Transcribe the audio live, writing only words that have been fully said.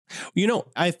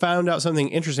I found out something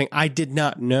interesting I did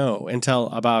not know until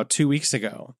about 2 weeks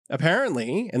ago.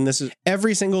 Apparently, and this is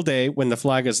every single day when the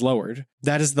flag is lowered,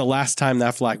 that is the last time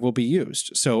that flag will be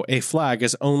used. So a flag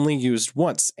is only used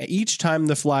once. Each time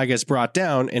the flag is brought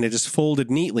down and it is folded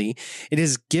neatly, it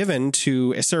is given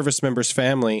to a service member's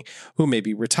family who may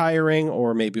be retiring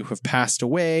or maybe who have passed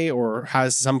away or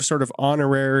has some sort of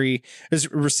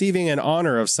is receiving an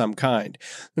honor of some kind.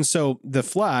 And so the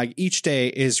flag each day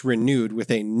is renewed with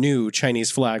a new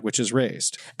Chinese flag, which is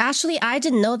raised. Actually, I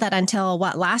didn't know that until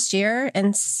last year.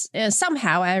 And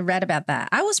somehow I read about that.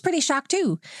 I was pretty shocked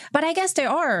too. But I guess there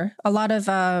are a lot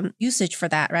of usage for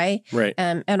that, right? Right.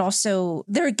 And also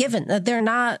they're given. They're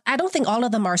not, I don't think all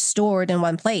of them are stored in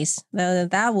one place.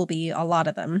 That will be a lot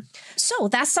of them. So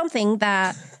that's something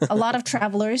that a lot of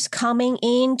travelers coming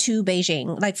into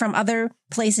Beijing, like from other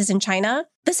places in China,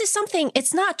 this is something,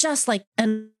 it's not just like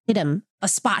an item, a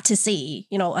spot to see,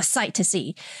 a sight to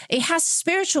see. It has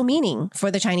spiritual meaning for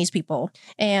the Chinese people.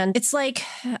 And it's like,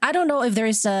 I don't know if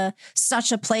there's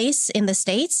such a place in the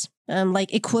States,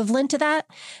 like equivalent to that,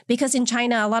 because in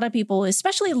China, a lot of people,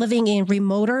 especially living in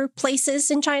remoter places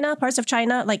in China, parts of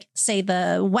China, like say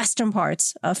the Western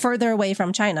parts, further away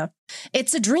from China.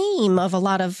 It's a dream of a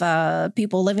lot of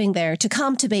people living there to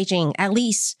come to Beijing at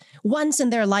least once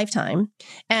in their lifetime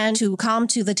and to come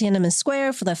to the Tiananmen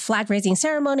Square for the flag raising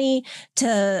ceremony, to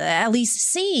at least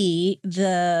see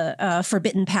the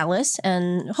Forbidden Palace,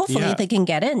 and hopefully they can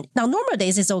get in. Now, normal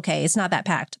days is okay. It's not that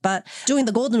packed. But during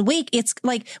the Golden Week, it's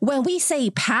like when we say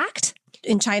packed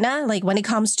in China, like when it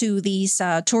comes to these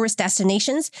tourist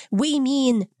destinations, we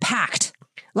mean packed.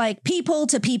 Like people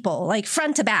to people, like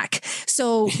front to back.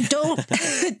 So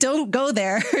don't go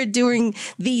there during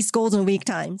these Golden Week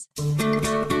times.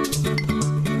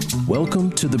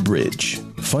 Welcome to The Bridge.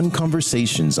 Fun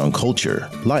conversations on culture,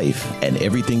 life, and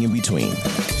everything in between.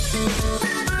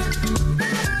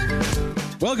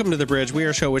 Welcome to The Bridge. We are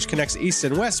a show which connects East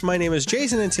and West. My name is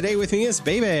Jason, and today with me is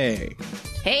Bebe.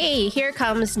 Hey, here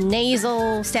comes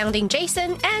nasal-sounding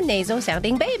Jason and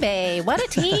nasal-sounding Bebe. What a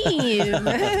team.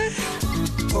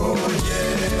 Oh,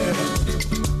 yeah.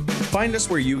 Find us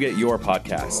where you get your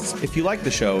podcasts. If you like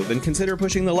the show, then consider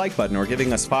pushing the like button or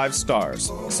giving us 5 stars.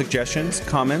 Suggestions,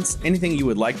 comments, anything you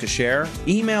would like to share,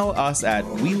 email us at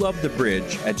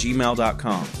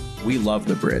welovethebridge@gmail.com. We love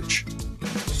the bridge.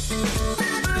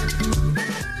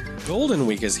 Golden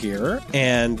Week is here,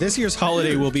 and this year's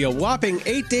holiday will be a whopping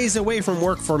 8 days away from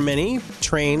work for many.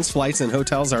 Trains, flights, and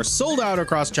hotels are sold out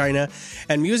across China,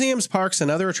 and museums, parks, and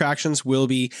other attractions will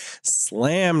be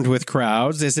slammed with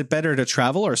crowds. Is it better to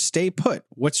travel or stay put?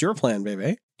 What's your plan,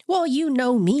 baby? Well, you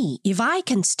know me. If I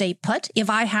can stay put, if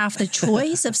I have the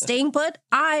choice of staying put,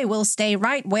 I will stay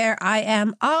right where I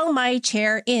am on my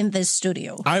chair in this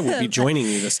studio. I will be joining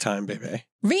you this time, baby.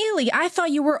 Really? I thought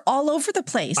you were all over the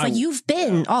place. Like you've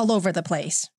been all over the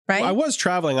place, right? Well, I was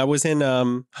traveling. I was in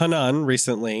Henan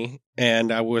recently,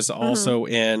 and I was also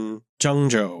in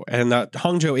Zhengzhou and the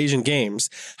Hangzhou Asian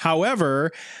Games.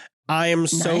 However, I am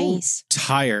so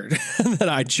tired that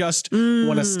I just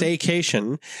want a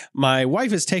staycation. My wife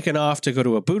has taken off to go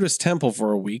to a Buddhist temple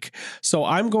for a week, so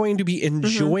I'm going to be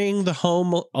enjoying the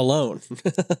home alone.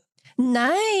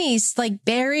 Nice. Like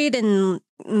buried in,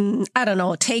 I don't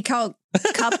know, takeout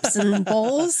cups and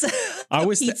bowls,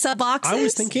 pizza boxes. I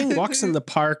was thinking walks in the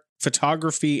park,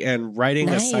 photography, and writing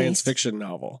a science fiction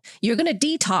novel. You're going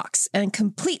to detox and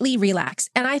completely relax.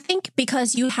 And I think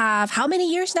because you have, how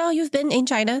many years now you've been in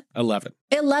China? 11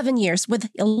 years. With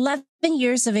 11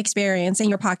 years of experience in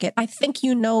your pocket, I think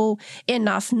you know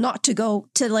enough not to go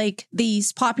to like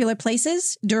these popular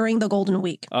places during the Golden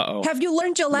Week. Have you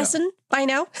learned your lesson by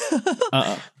now?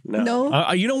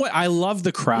 No. You know what? I love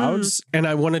the crowds and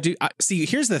I want to do. See,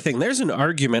 here's the thing. There's an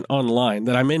argument online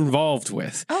that I'm involved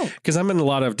with because I'm in a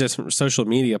lot of different social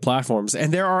media platforms.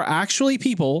 And there are actually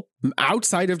people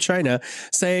outside of China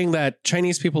saying that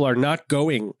Chinese people are not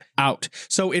going out.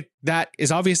 So that is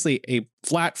obviously a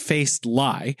flat-faced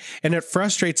lie. And it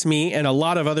frustrates me and a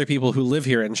lot of other people who live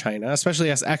here in China,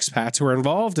 especially as expats who are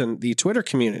involved in the Twitter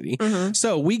community.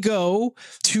 So we go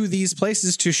to these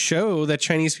places to show that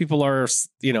Chinese people are,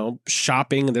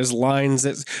 shopping. There's lines.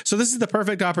 So this is the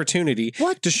perfect opportunity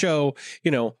to show,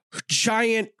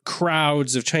 giant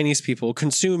crowds of Chinese people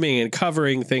consuming and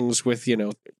covering things with,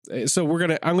 so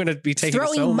I'm going to be taking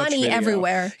throwing so much money video.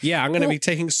 Everywhere. Yeah, I'm going to be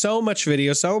taking so much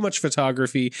video, so much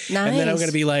photography. Nice. And then I'm going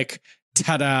to be like,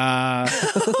 ta-da.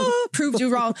 Proved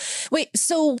you wrong. Wait,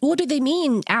 so what do they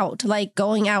mean out? Like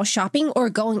going out shopping or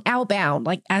going outbound,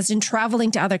 like as in traveling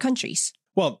to other countries?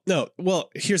 Well, no. Well,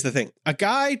 here's the thing. A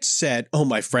guy said, oh,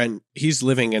 my friend, he's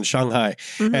living in Shanghai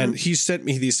and he sent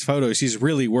me these photos. He's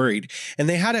really worried. And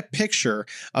they had a picture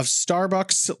of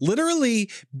Starbucks literally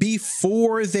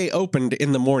before they opened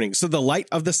in the morning. So the light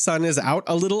of the sun is out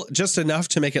a little, just enough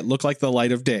to make it look like the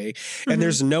light of day. And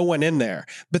there's no one in there.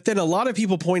 But then a lot of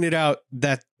people pointed out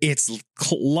that it's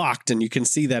locked and you can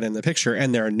see that in the picture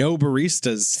and there are no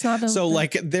baristas. So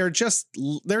like they're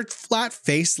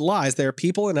flat-faced lies. There are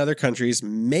people in other countries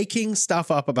making stuff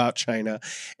up about China.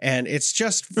 And it's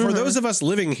just for those of us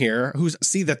living here who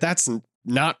see that that's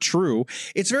not true.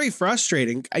 It's very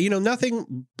frustrating. You know,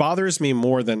 nothing bothers me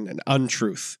more than an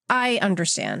untruth. I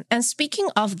understand. And speaking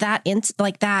of that,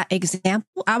 that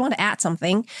example, I want to add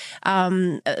something.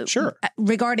 Sure.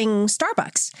 Regarding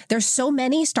Starbucks. There's so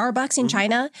many Starbucks in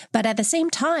China, but at the same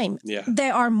time,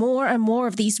 there are more and more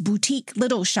of these boutique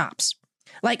little shops.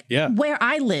 Like where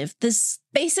I live, this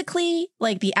basically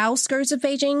like the outskirts of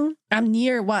Beijing. I'm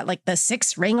near like the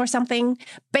 6th ring or something,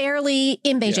 barely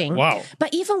in Beijing. Yeah. Wow.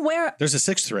 But even where there's a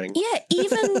 6th ring. Yeah.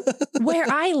 Even where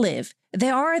I live,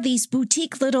 there are these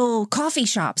boutique little coffee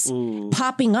shops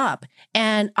popping up.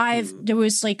 And there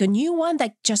was like a new one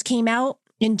that just came out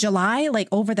in July, like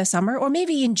over the summer, or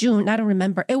maybe in June. I don't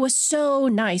remember. It was so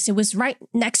nice. It was right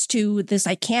next to this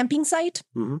like camping site.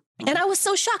 And I was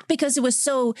so shocked because it was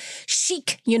so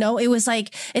chic, you know, it's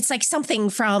like something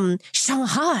from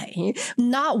Shanghai,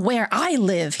 not where I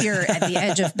live here at the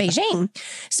edge of Beijing.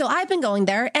 So I've been going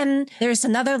there and there's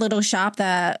another little shop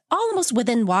that almost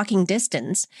within walking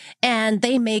distance and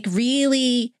they make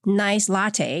really nice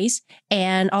lattes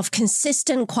and of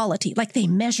consistent quality. Like they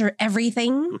measure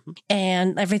everything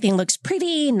and everything looks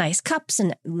pretty, nice cups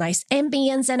and nice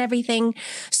ambience and everything.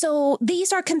 So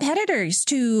these are competitors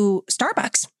to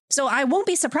Starbucks. So I won't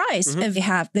be surprised if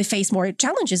they face more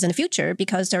challenges in the future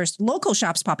because there's local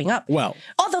shops popping up. Well,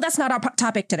 although that's not our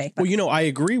topic today. Well, you know, I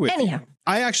agree with you.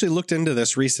 I actually looked into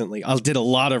this recently. I did a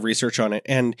lot of research on it.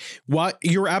 And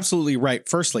you're absolutely right.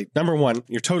 Firstly, number one,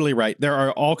 you're totally right. There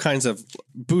are all kinds of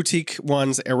boutique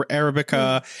ones,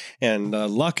 Arabica and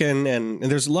Luckin. And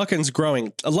there's Luckin's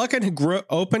growing. Luckin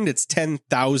opened its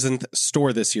 10,000th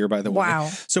store this year, by the way. Wow.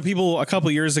 So people a couple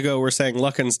years ago were saying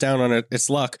Luckin's down on its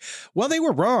luck. Well, they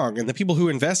were wrong. And the people who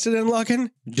invested in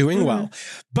Luckin, doing well.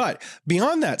 But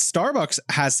beyond that, Starbucks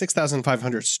has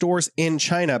 6,500 stores in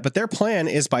China. But their plan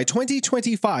is by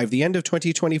 2025, the end of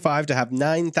 2025, to have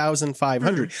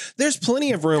 9,500. There's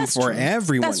plenty of room for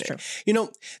everyone. That's true. You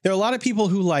know, there are a lot of people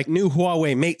who like new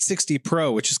Huawei Mate 60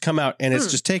 Pro, which has come out and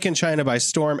it's just taken China by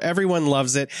storm. Everyone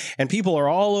loves it. And people are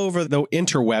all over the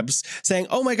interwebs saying,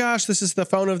 oh my gosh, this is the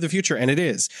phone of the future. And it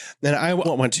is. And I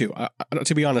want one too.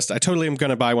 To be honest, I totally am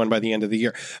going to buy one by the end of the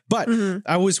year. But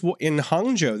I was in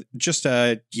Hangzhou just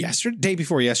day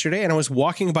before yesterday, and I was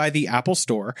walking by the Apple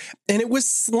store and it was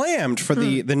slammed for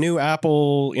the new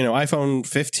Apple, you know, iPhone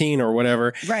 15 or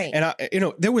whatever. Right. And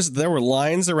there were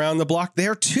lines around the block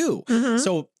there too.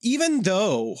 So even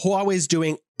though Huawei's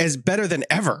doing as better than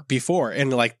ever before,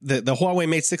 and like the Huawei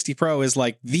Mate 60 Pro is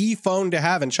like the phone to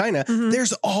have in China,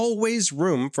 there's always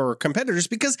room for competitors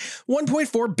because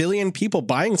 1.4 billion people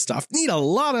buying stuff need a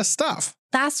lot of stuff.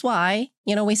 That's why,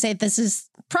 you know, we say this is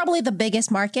probably the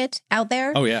biggest market out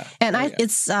there. Oh, yeah. And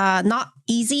it's not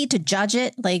easy to judge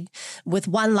it like with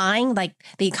one line, like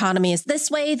the economy is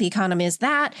this way, the economy is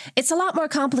that. It's a lot more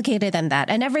complicated than that.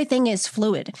 And everything is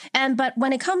fluid. But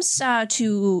when it comes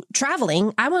to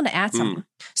traveling, I want to add something.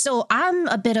 So I'm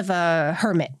a bit of a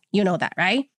hermit. You know that,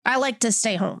 right? I like to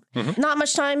stay home. Not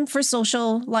much time for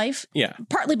social life. Yeah.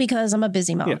 Partly because I'm a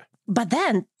busy mom. Yeah. But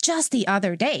then just the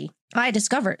other day, I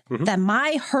discovered that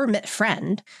my hermit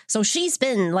friend, so she's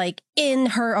been like in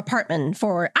her apartment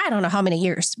for I don't know how many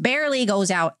years, barely goes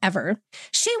out ever.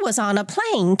 She was on a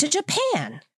plane to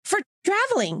Japan for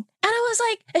traveling. And I was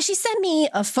like, and she sent me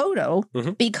a photo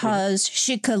because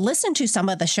she could listen to some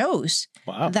of the shows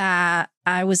that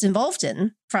I was involved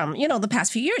in from, you know, the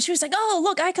past few years. She was like, oh,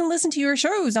 look, I can listen to your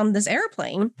shows on this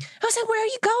airplane. I was like, where are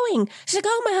you going? She's like,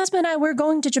 oh, my husband and I, we're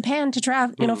going to Japan to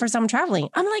travel, you know, for some traveling.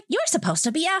 I'm like, you're supposed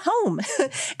to be at home.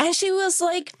 And she was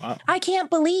like, I can't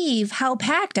believe how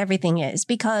packed everything is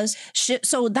because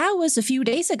so that was a few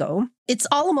days ago. It's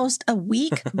almost a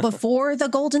week before the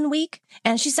Golden Week.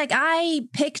 And she's like, I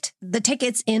picked the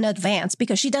tickets in advance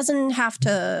because she doesn't have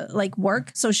to like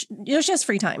work. So she has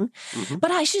free time.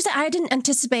 But she said, I didn't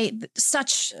anticipate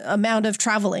such amount of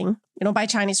traveling, you know, by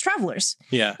Chinese travelers.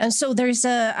 Yeah. And so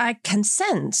I can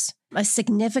sense a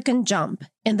significant jump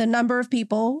in the number of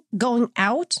people going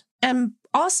out and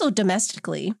also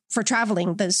domestically for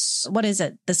traveling this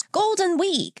Golden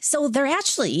Week. So there are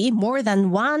actually more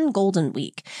than one Golden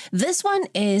Week. This one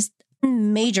is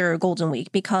major Golden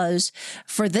Week because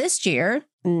for this year,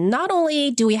 not only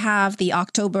do we have the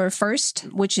October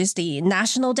 1st, which is the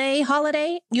National Day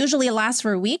holiday, usually it lasts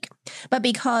for a week, but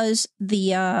because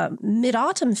the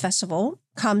Mid-Autumn Festival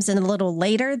comes in a little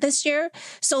later this year,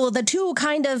 so the two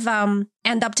kind of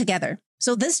end up together.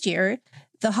 So this year,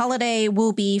 the holiday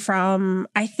will be from,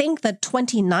 I think, the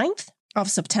 29th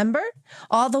of September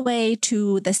all the way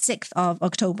to the 6th of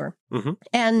October.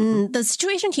 And the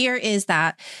situation here is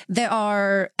that there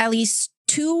are at least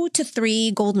 2 to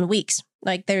 3 golden weeks.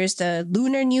 Like there's the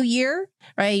Lunar New Year,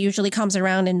 right? Usually comes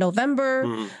around in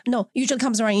November. No, usually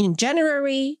comes around in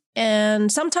January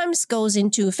and sometimes goes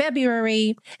into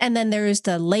February. And then there's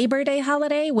the Labor Day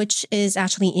holiday, which is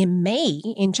actually in May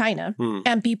in China.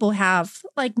 And people have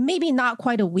like maybe not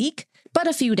quite a week, but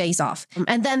a few days off.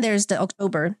 And then there's the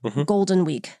October Golden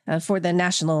Week for the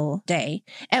National Day.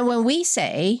 And when we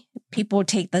say people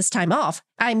take this time off,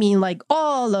 I mean like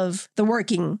all of the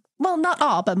working, well, not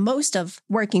all, but most of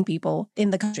working people in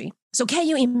the country. So can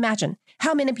you imagine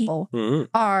how many people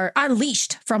are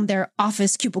unleashed from their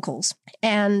office cubicles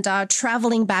and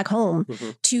traveling back home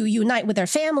to unite with their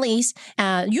families?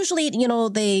 Usually, you know,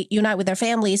 they unite with their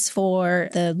families for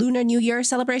the Lunar New Year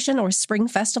celebration or Spring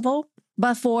Festival.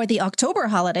 But for the October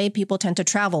holiday, people tend to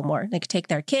travel more. They take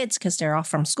their kids because they're off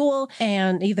from school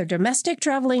and either domestic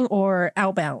traveling or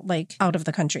outbound, like out of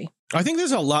the country. I think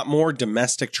there's a lot more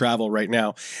domestic travel right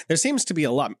now. There seems to be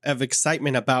a lot of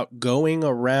excitement about going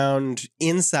around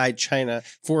inside China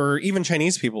for even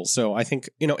Chinese people. So I think,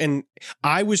 you know, and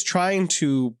I was trying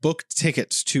to book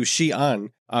tickets to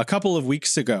Xi'an a couple of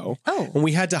weeks ago. And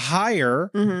we had to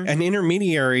hire an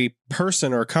intermediary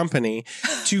person or company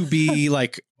to be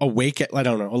like awake at, I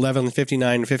don't know,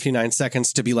 11:59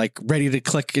 seconds to be like ready to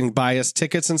click and buy us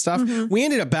tickets and stuff. We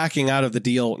ended up backing out of the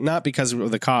deal, not because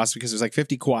of the cost, because it was like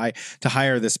 50 kwai to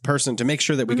hire this person to make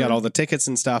sure that we got all the tickets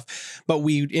and stuff. But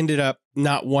we ended up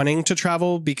not wanting to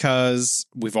travel because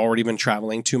we've already been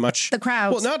traveling too much. The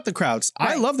crowds. Well, not the crowds.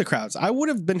 Right. I love the crowds. I would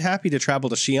have been happy to travel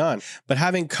to Xi'an, but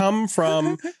having come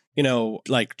from, you know,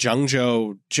 like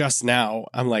Zhengzhou just now,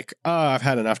 I'm like, oh, I've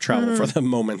had enough travel for the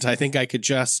moment. I think I could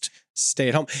just stay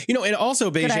at home. You know, and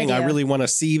also Beijing, I really want to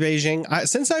see Beijing.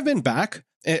 Since I've been back,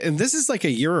 and this is like a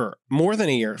year, more than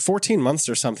a year, 14 months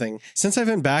or something, since I've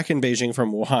been back in Beijing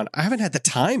from Wuhan, I haven't had the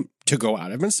time to go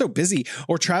out. I've been so busy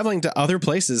or traveling to other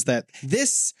places that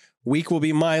this week will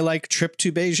be my like trip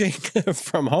to Beijing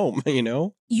from home, you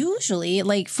know? Usually,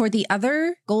 like for the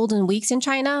other golden weeks in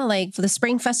China, like for the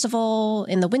Spring Festival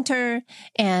in the winter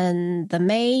and the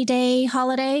May Day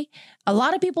holiday, a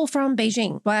lot of people from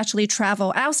Beijing will actually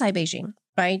travel outside Beijing,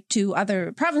 right, to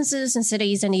other provinces and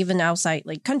cities and even outside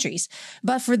like countries.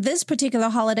 But for this particular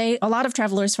holiday, a lot of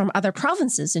travelers from other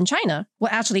provinces in China will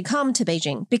actually come to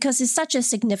Beijing because it's such a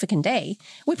significant day.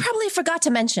 We probably forgot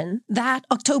to mention that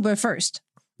October 1st,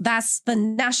 that's the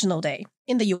National Day.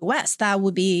 In the US, that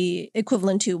would be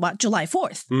equivalent to what, July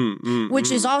 4th,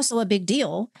 which is also a big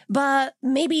deal. But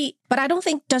I don't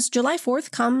think, does July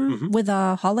 4th come with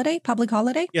a holiday, public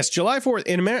holiday? Yes, July 4th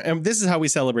in America, and this is how we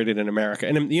celebrate it in America.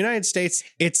 And in the United States,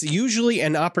 it's usually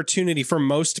an opportunity for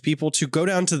most people to go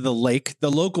down to the lake,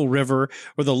 the local river,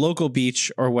 or the local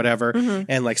beach or whatever,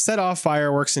 and like set off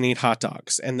fireworks and eat hot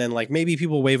dogs. And then like maybe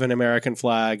people wave an American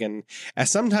flag. And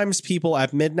sometimes people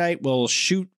at midnight will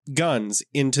shoot guns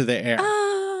into the air.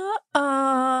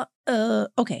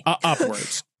 Okay.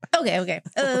 Upwards. Okay.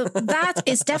 That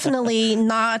is definitely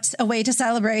not a way to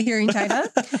celebrate here in China.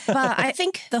 But I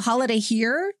think the holiday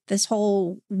here, this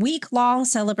whole week-long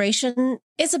celebration,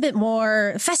 is a bit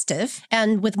more festive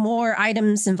and with more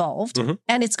items involved.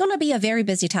 And it's going to be a very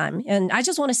busy time. And I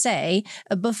just want to say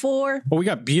before... Well, we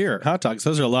got beer, hot dogs.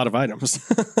 Those are a lot of items.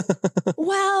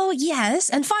 Well, yes.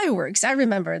 And fireworks. I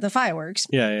remember the fireworks.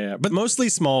 Yeah. But mostly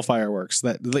small fireworks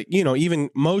that, you know, even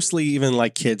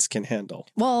like kids can handle.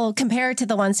 Well, compared to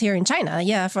the ones here in China,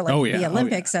 for like the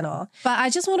Olympics and all. But I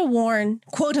just want to warn,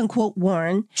 quote unquote,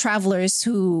 warn travelers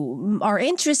who are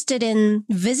interested in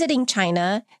visiting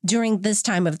China during this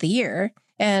time of the year.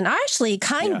 And I actually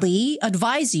kindly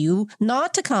advise you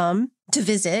not to come to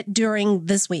visit during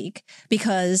this week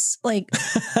because like...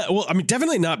 Well, I mean,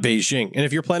 definitely not Beijing. And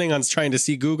if you're planning on trying to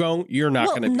see Gugong, you're not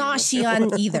going to be not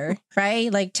Xi'an either,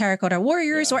 right? Like Terracotta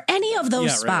Warriors or any of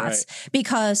those spots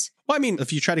because... Well, I mean,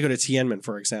 if you try to go to Tiananmen,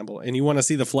 for example, and you want to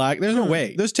see the flag, there's no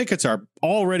way. Those tickets are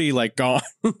already like gone.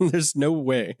 There's no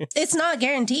way. It's not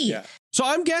guaranteed. Yeah. So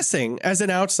I'm guessing, as an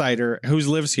outsider who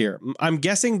lives here, I'm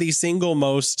guessing the single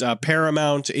most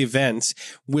paramount event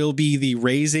will be the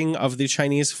raising of the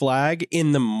Chinese flag flag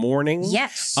in the morning.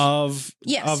 Yes.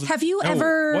 Yes. Have you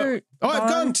ever? I've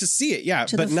gone to see it, yeah,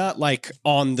 but not like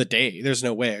on the day. There's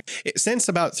no way. Since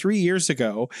about 3 years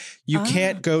ago, you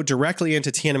can't go directly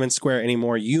into Tiananmen Square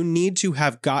anymore. You need to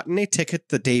have gotten a ticket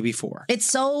the day before. It's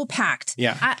so packed.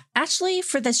 Yeah. Actually,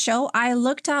 for this show, I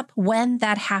looked up when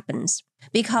that happens.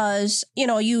 Because,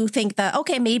 you think that,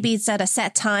 okay, maybe it's at a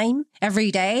set time every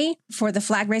day for the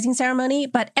flag raising ceremony,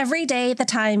 but every day the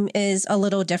time is a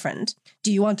little different.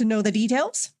 Do you want to know the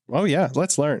details? Oh, yeah.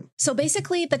 Let's learn. So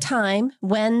basically the time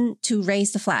when to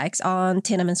raise the flags on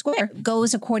Tiananmen Square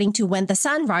goes according to when the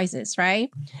sun rises, right?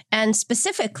 And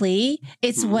specifically,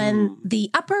 it's when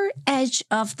the upper edge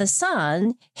of the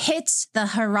sun hits the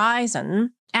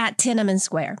horizon at Tiananmen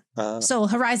Square. So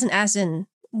horizon as in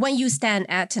when you stand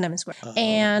at Tiananmen Square.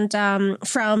 And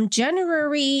from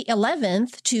January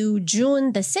 11th to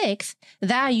June the 6th,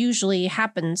 that usually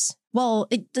happens. Well,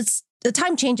 the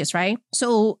time changes, right?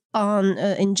 So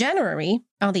in January,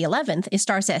 on the 11th, it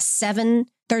starts at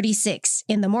 7:36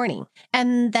 in the morning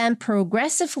and then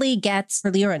progressively gets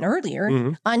earlier and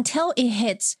earlier until it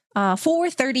hits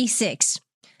 4:36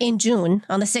 in June,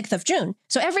 on the 6th of June.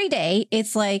 So every day,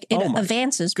 it's like it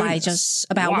advances by just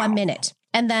about 1 minute.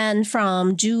 And then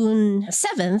from June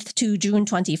 7th to June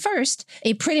 21st,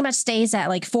 it pretty much stays at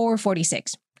like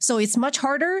 4:46. So it's much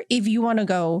harder if you want to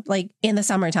go like in the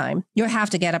summertime. You'll have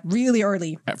to get up really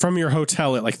early. From your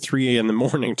hotel at like 3 a.m. in the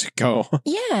morning to go.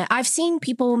 Yeah, I've seen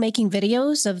people making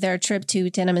videos of their trip to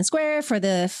Tiananmen Square for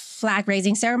the flag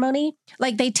raising ceremony.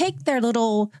 Like they take their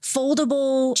little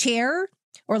foldable chair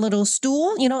or little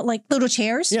stool, like little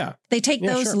chairs. Yeah. They take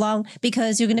those along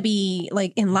because you're going to be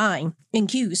like in line, in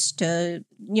queues to,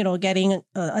 getting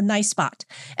a nice spot.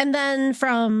 And then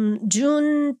from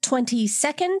June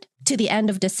 22nd to the end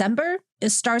of December,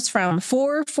 it starts from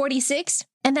 4:46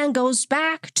 and then goes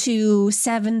back to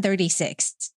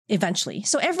 7:36 eventually.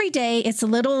 So every day it's a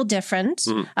little different.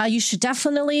 You should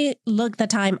definitely look the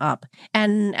time up.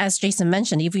 And as Jason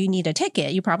mentioned, if you need a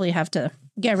ticket, you probably have to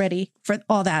get ready for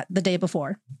all that the day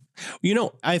before.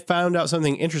 I found out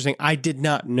something interesting I did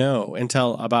not know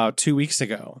until about 2 weeks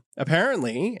ago.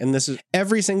 Apparently, and this is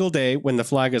every single day when the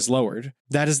flag is lowered,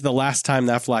 that is the last time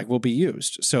that flag will be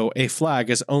used. So a flag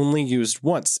is only used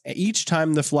once. Each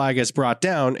time the flag is brought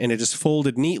down and it is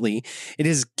folded neatly, it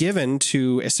is given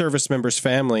to a service member's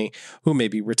family who may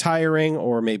be retiring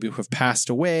or maybe who have passed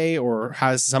away or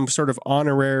has some sort of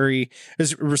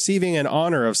is receiving an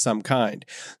honor of some kind.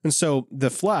 And so the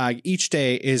flag each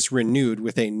day is renewed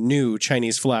with a new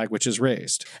Chinese flag, which is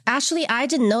raised. Actually, I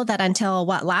didn't know that until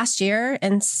last year.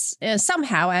 And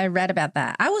somehow I read about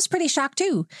that. I was pretty shocked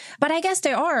too. But I guess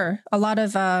there are a lot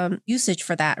of usage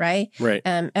for that, right? Right.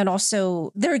 And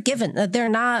also they're given. They're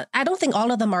not, I don't think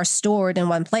all of them are stored in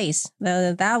one place.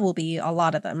 That will be a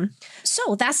lot of them.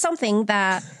 So that's something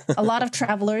that a lot of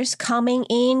travelers coming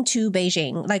into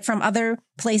Beijing, like from other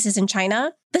places in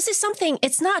China, this is something,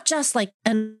 it's not just like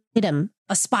an item,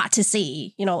 a spot to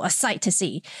see, a sight to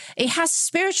see. It has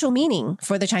spiritual meaning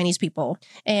for the Chinese people.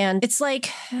 And it's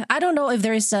like, I don't know if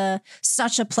there's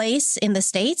such a place in the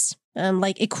States,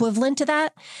 like equivalent to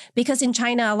that, because in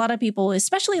China, a lot of people,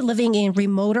 especially living in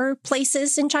remoter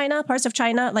places in China, parts of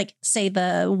China, like say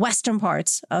the Western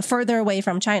parts, further away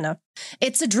from China,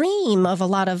 it's a dream of a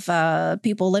lot of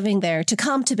people living there to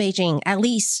come to Beijing at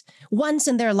least once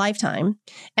in their lifetime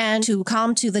and to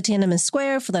come to the Tiananmen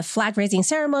Square for the flag raising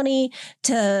ceremony,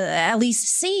 to at least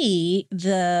see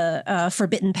the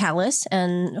Forbidden Palace,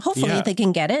 and hopefully they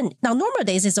can get in. Now, normal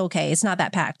days it's okay. It's not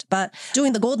that packed. But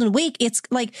during the Golden Week, it's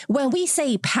like when we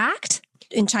say packed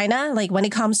in China, like when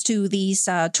it comes to these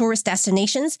tourist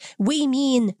destinations, we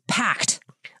mean packed.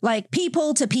 Like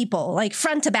people to people, like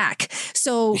front to back.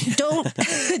 So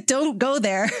don't go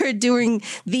there during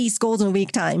these Golden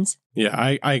Week times. Yeah,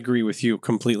 I agree with you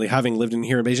completely, having lived in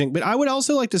here in Beijing. But I would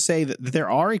also like to say that there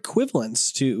are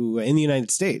equivalents to in the United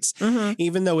States,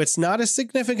 even though it's not as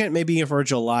significant maybe for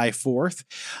July 4th.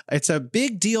 It's a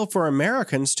big deal for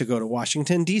Americans to go to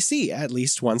Washington, D.C. at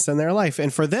least once in their life.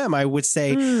 And for them, I would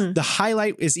say the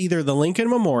highlight is either the Lincoln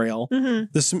Memorial,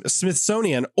 the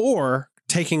Smithsonian, or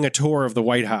taking a tour of the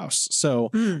White House. So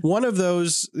one of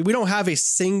those, we don't have a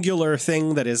singular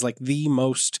thing that is like the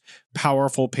most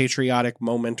powerful patriotic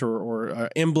moment or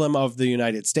emblem of the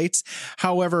United States.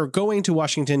 However, going to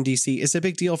Washington, D.C. is a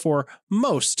big deal for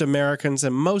most Americans,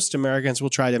 and most Americans will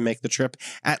try to make the trip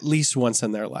at least once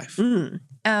in their life.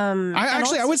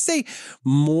 I would say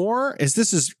more, as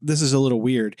this is a little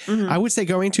weird. I would say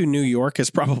going to New York is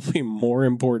probably more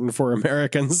important for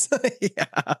Americans.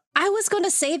 Yeah. I was going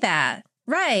to say that.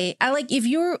 Right. I like if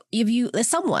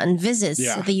someone visits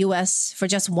the US for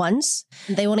just once,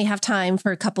 they only have time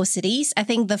for a couple of cities. I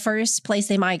think the first place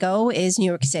they might go is New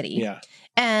York City. Yeah.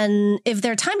 And if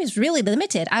their time is really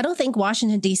limited, I don't think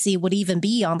Washington, D.C. would even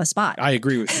be on the spot. I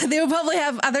agree with you. They would probably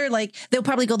have they'll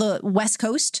probably go the West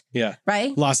Coast. Yeah.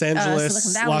 Right? Los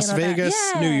Angeles, Las Vegas,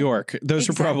 New York. Those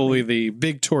are probably the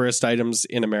big tourist items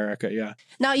in America. Yeah.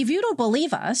 Now, if you don't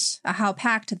believe us, how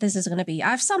packed this is going to be, I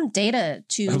have some data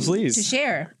to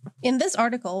share. In this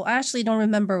article, I actually don't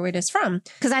remember where it is from,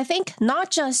 because I think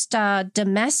not just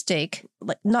domestic,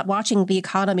 like not watching the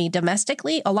economy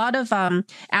domestically, a lot of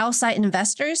outside investors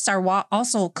are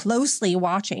also closely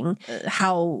watching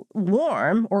how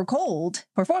warm or cold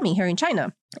performing here in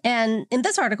China. And in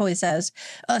this article, it says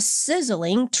a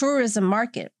sizzling tourism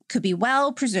market could be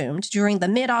well presumed during the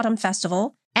Mid-Autumn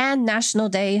Festival and National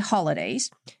Day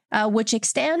holidays, which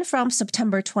extend from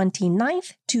September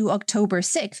 29th to October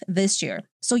 6th this year.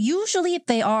 So usually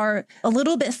they are a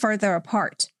little bit further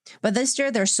apart. But this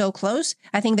year, they're so close.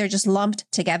 I think they're just lumped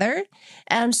together.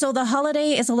 And so the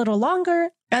holiday is a little longer.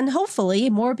 And hopefully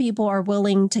more people are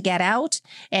willing to get out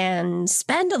and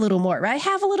spend a little more, right?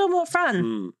 Have a little more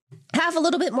fun. Have a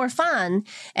little bit more fun.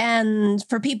 And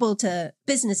for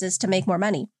businesses to make more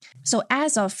money. So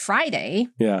as of Friday,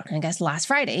 I guess last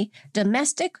Friday,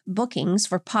 domestic bookings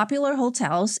for popular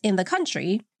hotels in the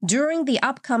country during the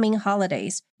upcoming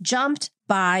holidays jumped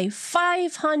by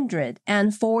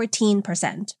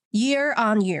 514% year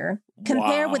on year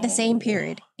compared with the same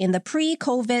period in the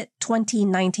pre-COVID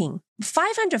 2019.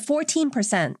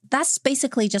 514%. That's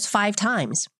basically just 5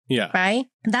 times. Yeah. Right?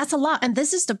 That's a lot. And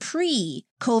this is the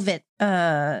pre-COVID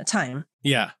time.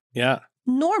 Yeah. Yeah.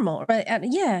 Normal.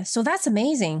 Right? So that's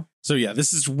amazing. So yeah,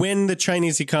 this is when the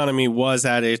Chinese economy was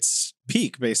at its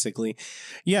peak, basically.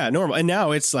 Yeah, normal. And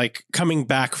now it's like coming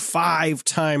back 5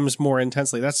 times more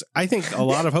intensely. I think a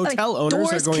lot of hotel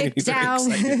owners are going to be very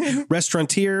excited.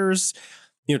 Restaurateurs,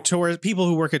 tourists, people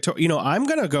who work at, I'm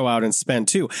going to go out and spend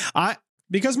too.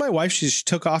 Because my wife, she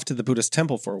took off to the Buddhist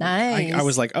temple for a week. Nice. I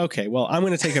was like, okay, well, I'm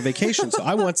going to take a vacation.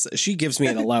 So she gives me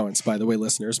an allowance, by the way,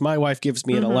 listeners. My wife gives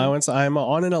me an allowance. I'm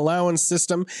on an allowance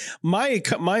system. My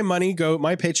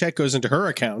paycheck goes into her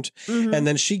account, and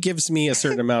then she gives me a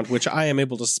certain amount, which I am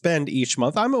able to spend each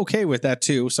month. I'm okay with that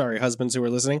too. Sorry, husbands who are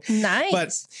listening. Nice.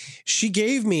 But she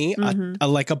gave me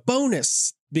a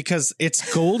bonus, because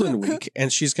it's Golden Week and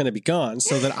she's going to be gone,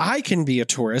 so that I can be a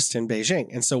tourist in Beijing.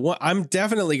 And so I'm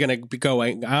definitely going to be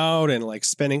going out and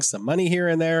spending some money here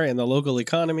and there in the local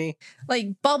economy.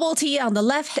 Like bubble tea on the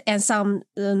left and some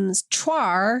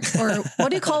char, or what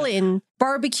do you call it in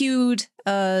barbecued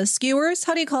skewers?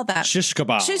 How do you call that? Shish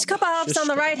kebab. Shish kebabs on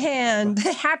the right hand.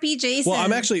 Happy Jason. Well,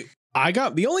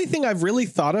 the only thing I've really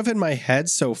thought of in my head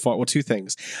so far, 2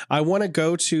 things. I want to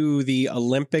go to the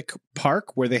Olympic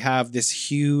Park where they have this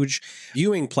huge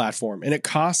viewing platform, and it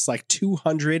costs like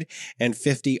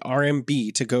 250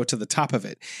 RMB to go to the top of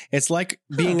it. It's like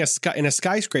being in a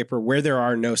skyscraper where there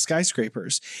are no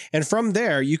skyscrapers. And from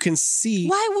there, you can see...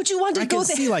 Why would you want to go there? I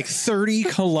can see like 30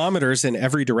 kilometers in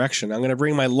every direction. I'm going to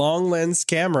bring my long lens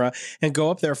camera and go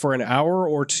up there for an hour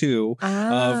or 2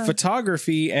 of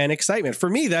photography and excitement. For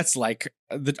me, that's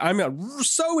I'm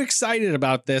so excited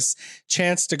about this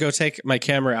chance to go take my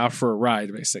camera out for a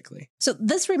ride, basically. So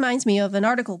this reminds me of an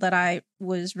article that I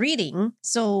was reading.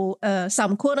 So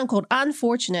some quote unquote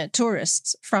unfortunate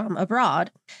tourists from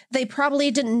abroad, they probably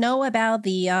didn't know about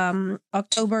the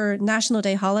October National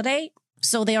Day holiday.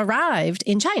 So they arrived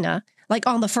in China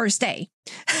on the first day.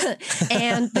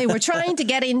 And they were trying to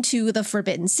get into the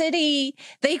Forbidden City.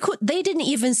 They didn't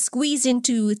even squeeze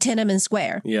into Tiananmen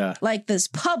Square. Yeah. Like this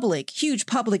huge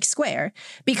public square,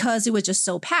 because it was just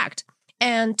so packed.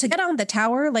 And to get on the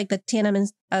tower, like the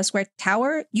Tiananmen Square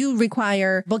tower, you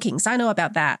require bookings. I know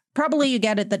about that. Probably you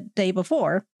get it the day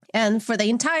before. And for their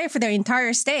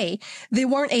entire stay, they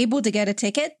weren't able to get a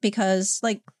ticket because,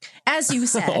 as you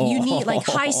said, you need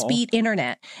high-speed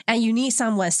internet, and you need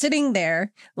someone sitting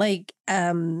there, waiting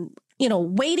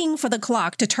for the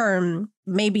clock to turn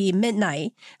maybe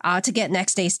midnight to get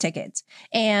next day's tickets.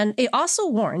 And it also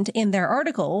warned in their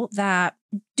article that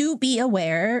do be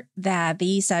aware that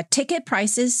these ticket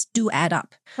prices do add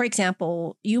up. For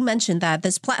example, you mentioned that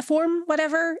this platform,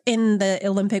 whatever, in the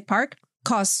Olympic Park,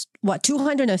 costs what,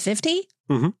 $250?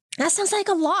 Mm-hmm. That sounds like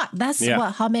a lot. That's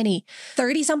what, how many?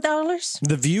 $30-something dollars?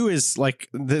 The view is like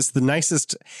this, the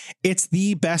nicest. It's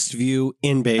the best view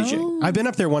in Beijing. Oh. I've been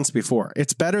up there once before.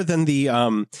 It's better than the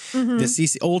old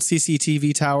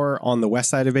CCTV tower on the west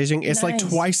side of Beijing. It's like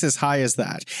twice as high as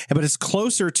that, but it's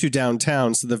closer to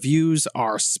downtown. So the views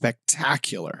are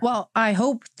spectacular. Well, I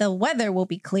hope the weather will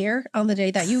be clear on the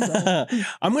day that you go.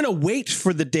 I'm going to wait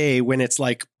for the day when it's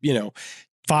like,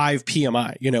 5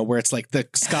 PMI, where it's like the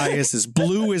sky is as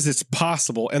blue as it's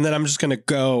possible. And then I'm just going to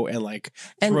go and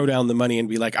throw down the money and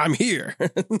be like, I'm here.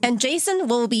 And Jason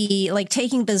will be like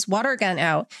taking this water gun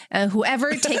out. And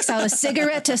whoever takes out a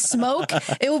cigarette to smoke,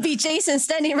 it will be Jason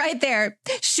standing right there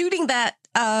shooting that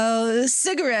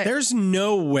cigarette. There's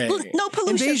no way. No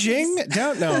pollution. In Beijing?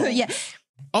 Don't know. Yeah.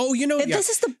 Oh, This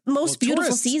is the most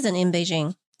beautiful season in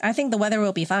Beijing. I think the weather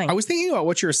will be fine. I was thinking about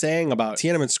what you were saying about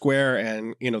Tiananmen Square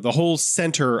and, the whole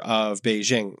center of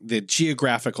Beijing, the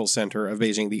geographical center of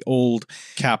Beijing, the old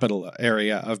capital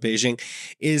area of Beijing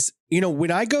is,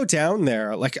 when I go down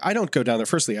there, I don't go down there.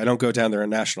 Firstly, I don't go down there on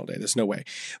National Day. There's no way.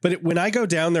 But when I go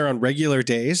down there on regular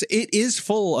days, it is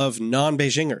full of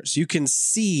non-Beijingers. You can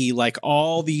see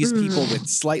all these people with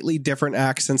slightly different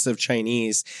accents of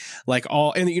Chinese,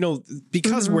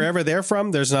 because wherever they're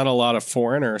from, there's not a lot of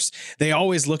foreigners. They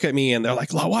always look at me and they're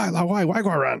like, La why go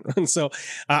around? And so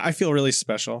I feel really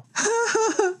special.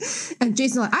 And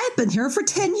Jason, I've been here for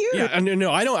 10 years. Yeah,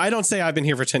 no, I don't say I've been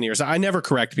here for 10 years. I never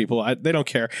correct people. They don't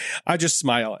care. I just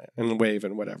smile and wave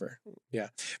and whatever. Yeah,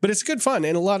 but it's good fun,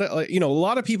 and a lot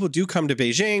of people do come to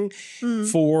Beijing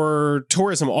for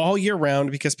tourism all year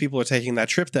round because people are taking that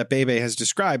trip that Bebe has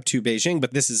described to Beijing.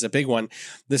 But this is a big one.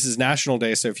 This is National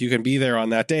Day, so if you can be there on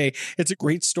that day, it's a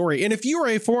great story. And if you are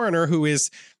a foreigner who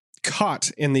is caught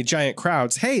in the giant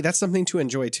crowds, hey, that's something to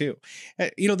enjoy too.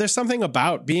 There's something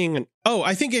about being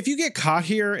I think if you get caught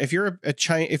here, if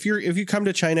you come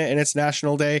to China and it's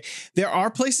National Day, there are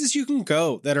places you can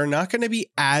go that are not going to be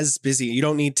as busy. You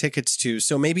don't need tickets to.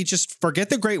 So maybe just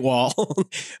forget the Great Wall,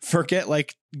 forget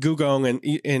Gugong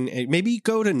and maybe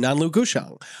go to Nanlu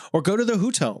Gushang or go to the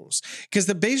Hutongs because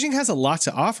the Beijing has a lot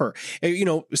to offer.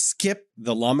 Skip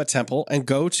the Lama Temple and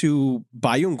go to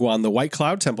Baiyongguan, the White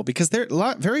Cloud Temple, because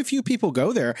very few people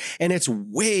go there, and it's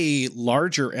way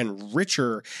larger and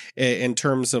richer in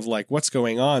terms of what's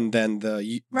going on than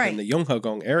the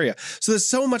Yonghegong area. So there's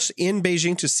so much in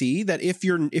Beijing to see that if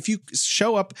you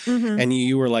show up and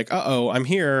you were like, I'm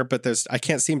here, but I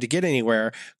can't seem to get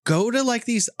anywhere, go to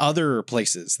these other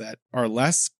places that are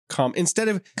less instead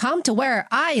of come to where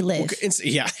I live.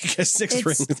 Because Sixth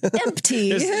Ring empty.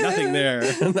 There's nothing there.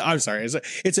 I'm sorry.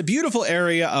 It's a beautiful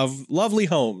area of lovely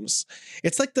homes.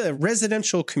 It's like the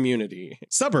residential community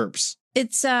suburbs.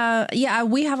 It's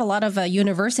we have a lot of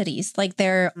universities,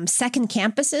 their second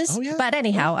campuses. Oh, yeah. But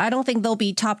anyhow, I don't think they'll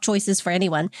be top choices for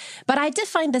anyone. But I did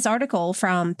find this article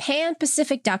from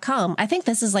panpacific.com. I think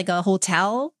this is a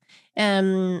hotel.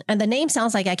 And the name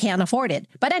sounds like I can't afford it.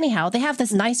 But anyhow, they have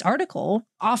this nice article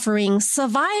offering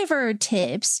survivor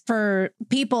tips for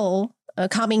people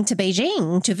coming to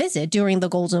Beijing to visit during the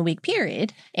Golden Week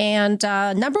period. And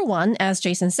number one, as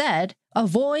Jason said,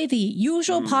 avoid the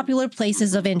usual popular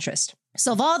places of interest.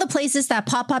 So of all the places that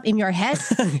pop up in your head,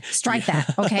 strike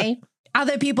that, okay?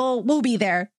 Other people will be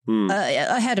there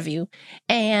ahead of you.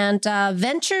 And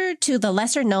venture to the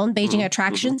lesser known Beijing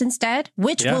attractions instead,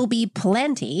 which will be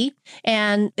plenty.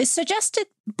 And it's suggested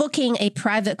booking a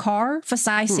private car for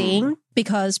sightseeing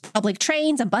because public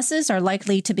trains and buses are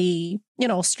likely to be,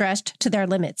 stretched to their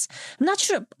limits. I'm not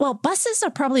sure. Well, buses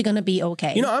are probably going to be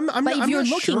okay. I'm if you're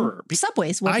not looking, sure.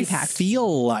 subways will be packed. I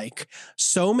feel like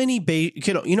so many,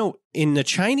 in the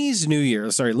Chinese New Year,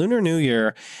 Lunar New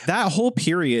Year, that whole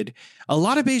period, a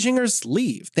lot of Beijingers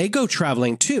leave. They go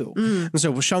traveling too. And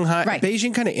so Shanghai,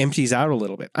 Beijing kind of empties out a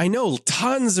little bit. I know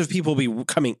tons of people will be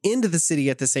coming into the city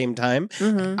at the same time.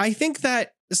 I think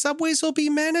that subways will be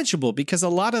manageable because a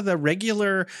lot of the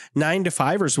regular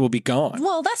 9-to-5ers will be gone.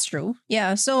 Well, that's true.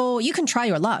 Yeah. So you can try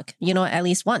your luck, at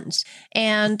least once.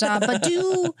 And, but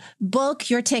do book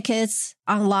your tickets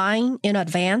online in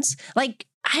advance.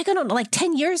 I don't know,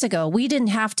 10 years ago, we didn't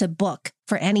have to book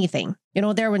for anything.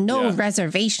 There were no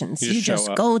reservations. You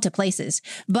just go to places.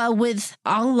 But with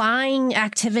online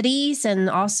activities and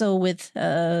also with,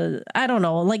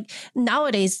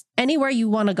 nowadays, anywhere you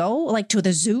want to go, to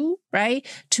the zoo, right?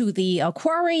 To the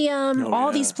aquarium,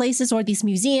 these places or these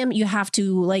museum, you have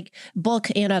to book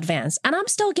in advance. And I'm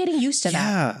still getting used to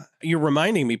that. Yeah. You're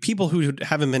reminding me, people who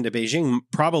haven't been to Beijing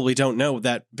probably don't know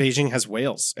that Beijing has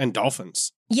whales and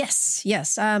dolphins. Yes,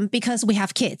 because we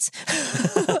have kids.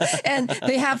 And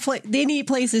they need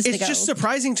places to go. It's just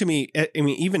surprising to me. I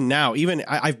mean, even now,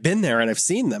 I've been there and I've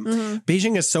seen them.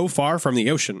 Beijing is so far from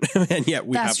the ocean, and yet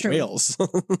we have whales.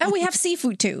 And we have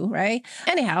seafood too, right?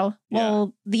 Anyhow,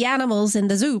 the animals in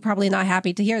the zoo probably not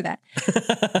happy to hear that.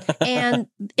 And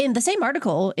in the same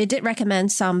article, it did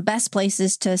recommend some best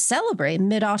places to celebrate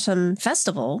Mid-Autumn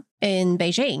Festival in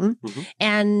Beijing.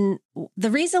 And the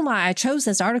reason why I chose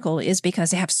this article is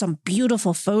because they have some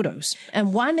beautiful photos.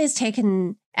 And one is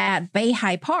taken at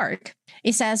Beihai Park.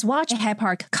 It says, watch Beihai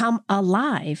Park come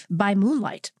alive by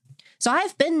moonlight. So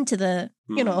I've been to the,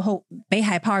 whole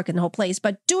Beihai Park and the whole place,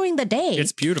 but during the day,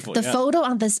 it's beautiful. The photo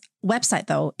on this website,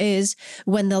 though, is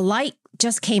when the light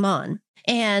just came on,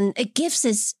 and it gives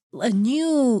us a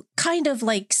new kind of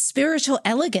like spiritual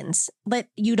elegance that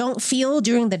you don't feel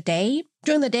during the day.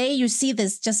 During the day, you see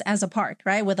this just as a park,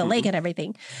 right? With a lake and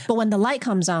everything. But when the light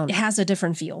comes on, it has a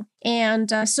different feel.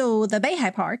 And so the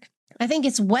Beihai Park, I think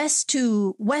it's west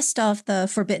of the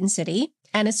Forbidden City.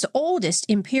 And it's the oldest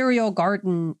imperial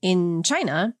garden in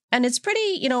China. And it's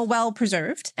pretty, well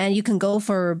preserved. And you can go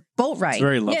for boat ride. It's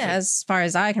very lovely. Yeah, as far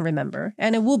as I can remember.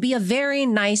 And it will be a very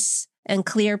nice and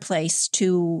clear place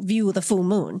to view the full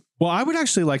moon. Well, I would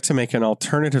actually like to make an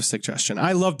alternative suggestion.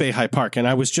 I love Beihai Park, and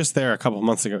I was just there a couple of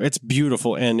months ago. It's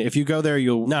beautiful, and if you go there,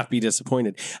 you'll not be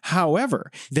disappointed. However,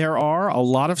 there are a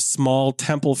lot of small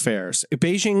temple fairs.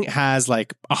 Beijing has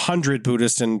like 100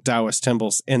 Buddhist and Taoist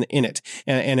temples in it,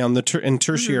 and on the in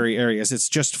tertiary areas, it's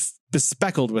just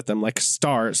bespeckled with them like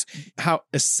stars. How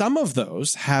some of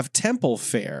those have temple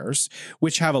fairs,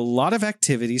 which have a lot of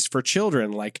activities for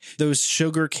children, like those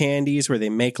sugar candies where they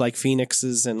make like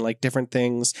phoenixes and like different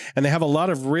things. And they have a lot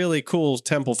of really cool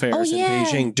temple fairs in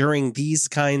Beijing during these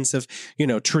kinds of,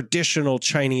 traditional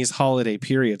Chinese holiday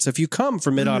periods. So if you come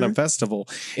for Mid-Autumn Festival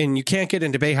and you can't get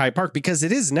into Beihai Park because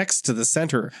it is next to the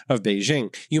center of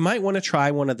Beijing, you might want to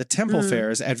try one of the temple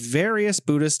fairs at various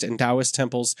Buddhist and Taoist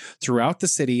temples throughout the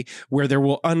city, where there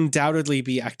will undoubtedly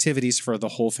be activities for the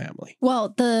whole family.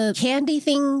 Well, the candy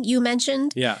thing you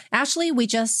mentioned, actually, we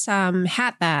just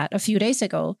had that a few days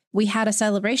ago. We had a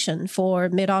celebration for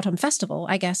Mid-Autumn Festival,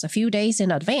 I guess, a few days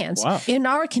in advance in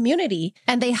our community.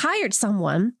 And they hired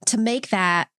someone to make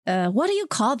that, what do you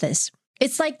call this?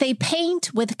 It's like they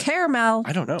paint with caramel.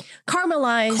 I don't know.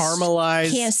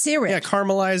 Caramelized syrup. Yeah,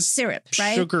 caramelized syrup,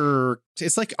 right? Sugar.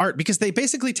 It's like art because they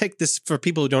basically take this, for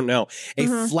people who don't know, a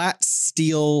flat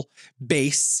steel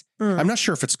base. I'm not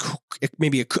sure if it's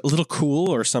maybe a little cool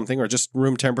or something, or just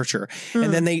room temperature.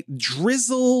 And then they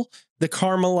drizzle the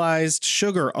caramelized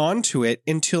sugar onto it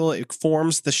until it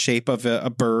forms the shape of a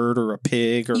bird or a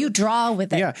pig. Or, you draw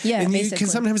with it. Yeah. And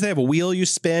sometimes they have a wheel you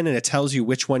spin and it tells you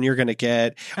which one you're going to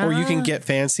get, or you can get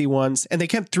fancy ones. And they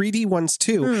get 3D ones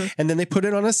too. And then they put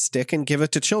it on a stick and give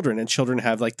it to children. And children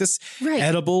have like this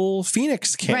edible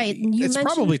phoenix candy. Right. It's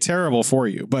probably terrible for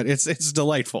you, but it's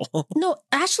delightful. No,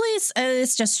 actually,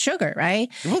 it's just sugar, right?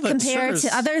 Well, compared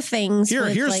to other things.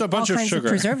 Here's like a bunch all of kinds sugar.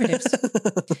 Of preservatives.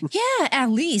 Yeah, at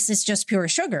least it's just pure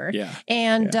sugar. Yeah.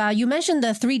 And you mentioned the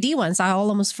 3D ones. I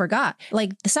almost forgot.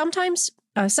 Like sometimes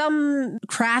some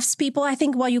crafts people, I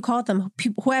think what you call them,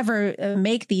 whoever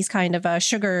make these kind of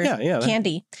sugar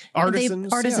candy.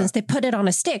 Artisans, they put it on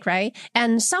a stick, right?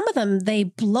 And some of them, they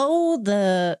blow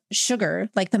the sugar,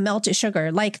 like the melted sugar,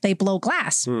 like they blow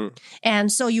glass. And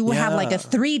so you will have like a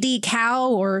 3D cow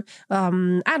or,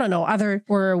 I don't know,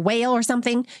 or a whale or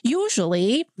something.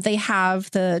 Usually they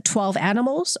have the 12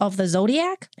 animals of the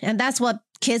zodiac. And that's what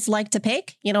kids like to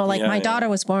pick, my daughter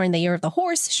was born in the year of the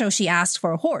horse, so she asked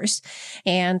for a horse,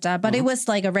 and but it was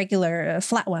like a regular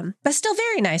flat one, but still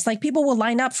very nice. Like people will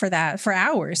line up for that for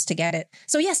hours to get it.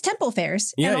 So yes, temple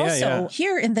fairs, and also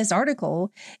here in this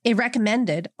article, it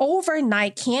recommended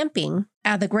overnight camping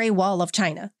at the Great Wall of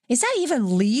China. Is that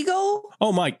even legal?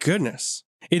 Oh my goodness.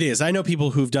 It is. I know people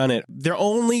who've done it. They're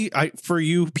only, for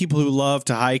you people who love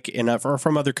to hike or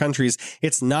from other countries,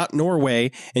 it's not Norway,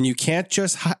 and you can't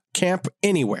just camp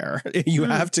anywhere. You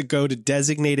have to go to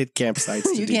designated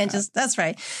campsites. You can't that's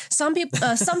right. Some people,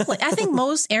 I think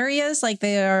most areas, like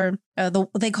they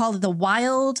call it the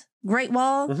wild Great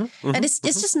Wall. And it's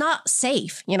just not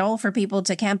safe, for people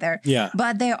to camp there. Yeah.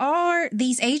 But there are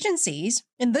these agencies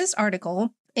in this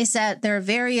article. It said there are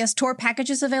various tour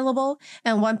packages available,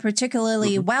 and one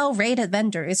particularly well-rated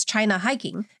vendor is China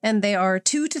Hiking. And there are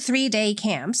 2 to 3 day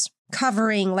camps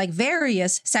covering like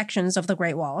various sections of the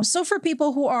Great Wall. So for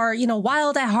people who are,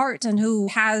 wild at heart and who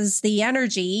has the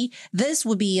energy, this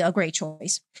would be a great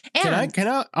choice. And can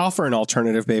I offer an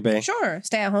alternative, baby? Sure.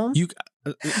 Stay at home.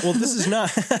 Well, this is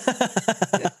not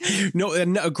a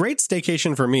great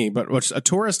staycation for me, but what's a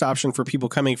tourist option for people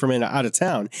coming from out of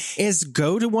town is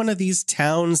go to one of these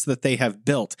towns that they have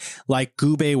built, like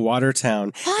Gubei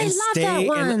Watertown. Oh, I love that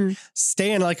one.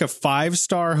 Stay in like a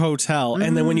 5-star hotel.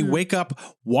 And then when you wake up,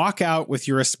 walk out with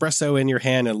your espresso in your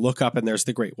hand and look up and there's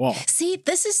the Great Wall. See,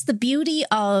 this is the beauty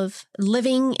of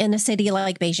living in a city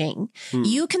like Beijing.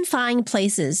 You can find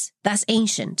places that's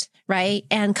ancient, right?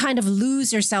 And kind of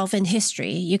lose yourself in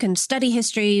history. You can study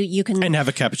history. You can... And have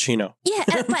a cappuccino. Yeah,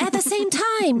 but at the same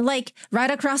time, like right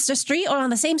across the street or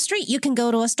on the same street, you can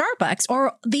go to a Starbucks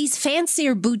or these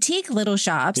fancier boutique little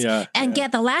shops and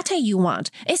get the latte you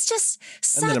want. It's just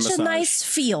such a nice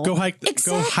feel. Go hike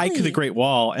the Great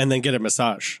Wall and then get a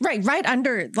massage. Right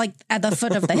under, like at the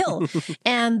foot of the hill.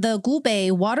 And the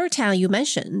Gubei Watertown you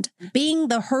mentioned, being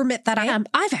the hermit that I am,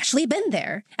 I've actually been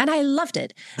there and I loved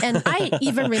it. And I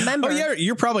even remember... Oh, yeah,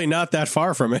 you're probably not that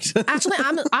far from it. Actually,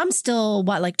 I'm still,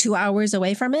 like 2 hours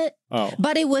away from it. Oh.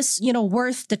 But it was,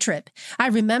 worth the trip. I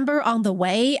remember on the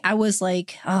way, I was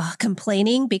like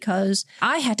complaining because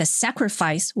I had to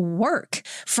sacrifice work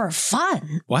for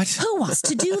fun. What? Who wants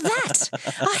to do that?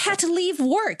 I had to leave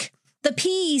work. The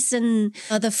peace and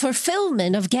the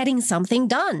fulfillment of getting something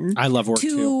done. I love work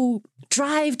too.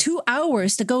 Drive 2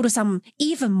 hours to go to some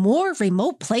even more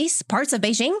remote parts of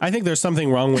Beijing. I think there's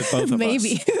something wrong with both of us.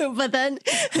 Maybe, but then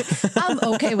I'm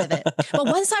okay with it. But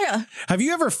once I... Have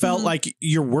you ever felt like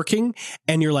you're working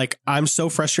and you're like, I'm so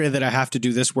frustrated that I have to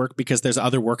do this work because there's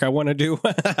other work I want to do?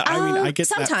 I get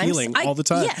that feeling all the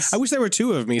time. Yes. I wish there were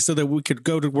two of me so that we could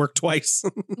go to work twice.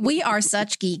 We are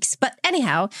such geeks. But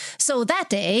anyhow, so that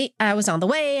day I was on the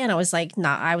way and I was like,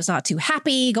 I was not too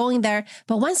happy going there.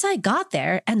 But once I got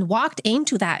there and walked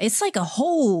into that, it's like a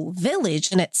whole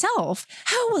village in itself.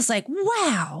 I was like,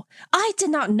 wow, I did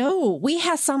not know we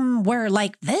had somewhere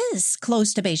like this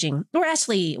close to Beijing, or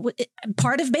actually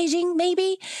part of Beijing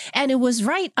maybe. And it was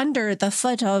right under the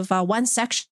foot of one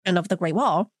section of the Great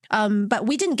Wall. But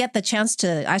we didn't get the chance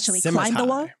to actually climb the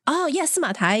wall. Oh, yes,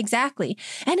 Simatai, exactly.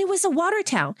 And it was a water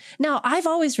town. Now, I've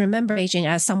always remembered Beijing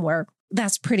as somewhere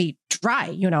that's pretty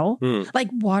dry, like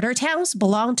water towns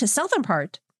belong to southern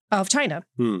part of China.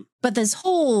 But this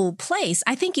whole place,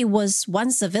 I think it was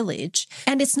once a village,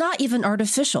 and it's not even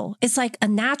artificial. It's like a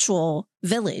natural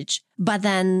village, but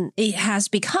then it has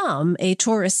become a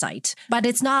tourist site. But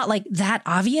it's not like that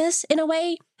obvious in a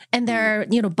way. And there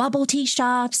are, bubble tea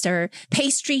shops, there are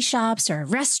pastry shops, there are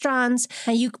restaurants,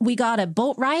 and we got a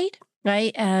boat ride.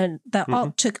 Right. And that all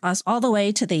took us all the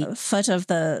way to the foot of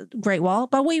the Great Wall,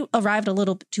 but we arrived a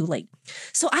little bit too late.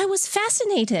 So I was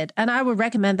fascinated and I would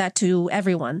recommend that to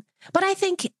everyone. But I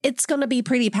think it's going to be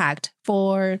pretty packed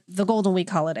for the Golden Week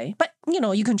holiday. But,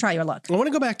 you can try your luck. I want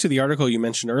to go back to the article you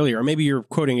mentioned earlier, or maybe you're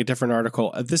quoting a different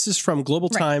article. This is from Global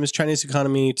Times, Chinese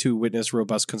economy to witness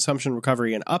robust consumption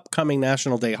recovery and upcoming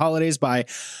National Day holidays by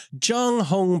Zheng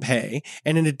Hongpei.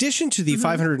 And in addition to the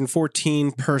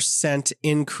 514%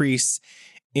 increase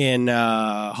in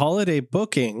holiday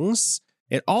bookings,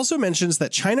 it also mentions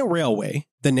that China Railway,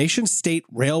 the nation's state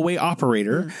railway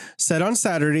operator, said on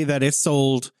Saturday that it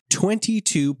sold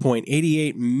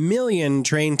 22.88 million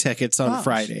train tickets on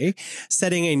Friday,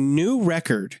 setting a new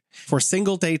record for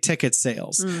single-day ticket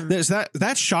sales.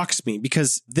 That shocks me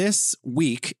because this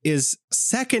week is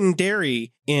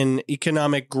secondary in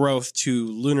economic growth to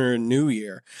Lunar New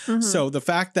Year. So the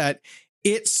fact that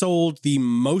it sold the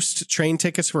most train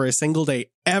tickets for a single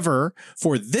day ever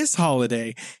for this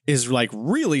holiday is like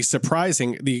really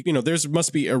surprising. There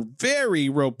must be a very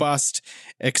robust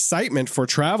excitement for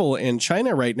travel in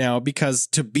China right now, because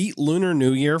to beat Lunar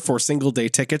New Year for single day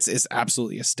tickets is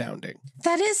absolutely astounding.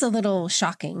 That is a little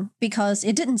shocking because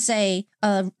it didn't say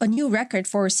a new record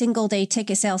for single day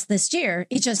ticket sales this year.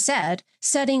 It just said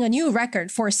setting a new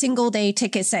record for single day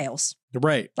ticket sales.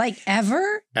 Right. Like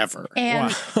ever? Ever.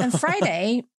 And wow. on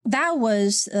Friday, that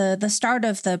was the start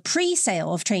of the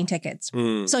pre-sale of train tickets.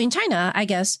 So in China, I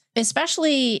guess,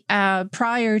 especially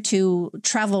prior to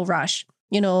travel rush,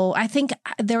 I think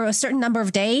there are a certain number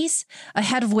of days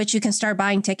ahead of which you can start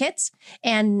buying tickets.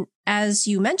 And as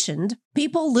you mentioned,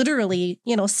 people literally,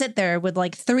 sit there with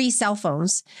like 3 cell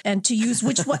phones and to use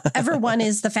whichever one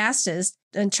is the fastest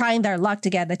and trying their luck to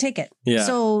get a ticket. Yeah.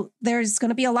 So there's going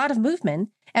to be a lot of movement.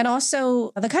 And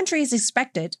also the country is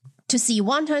expected to see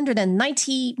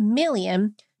 190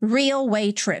 million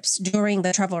railway trips during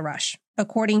the travel rush,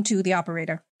 according to the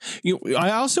operator.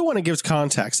 I also want to give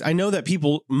context. I know that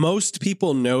most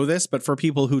people know this, but for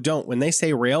people who don't, when they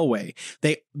say railway,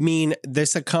 they mean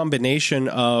this a combination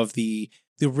of the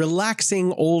the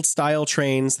relaxing old style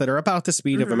trains that are about the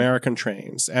speed of American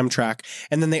trains, Amtrak.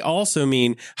 And then they also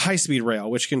mean high speed rail,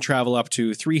 which can travel up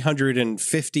to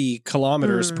 350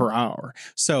 kilometers per hour.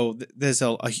 So there's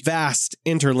a vast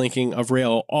interlinking of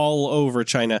rail all over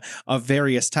China of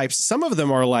various types. Some of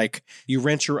them are like you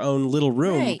rent your own little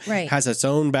room, has its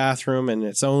own bathroom and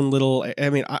its own little,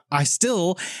 I mean, I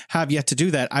still have yet to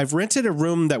do that. I've rented a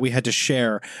room that we had to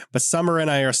share, but Summer and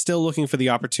I are still looking for the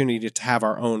opportunity to have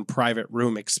our own private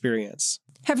room experience.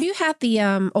 Have you had the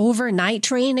overnight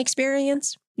train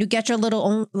experience? You get your little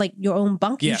own, like your own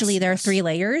bunk. Yes, usually there are 3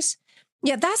 layers.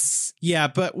 Yeah,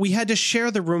 but we had to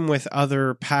share the room with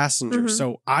other passengers.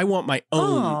 So I want my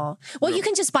own. Oh, well, you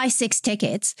can just buy 6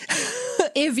 tickets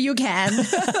if you can.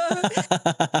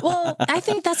 Well, I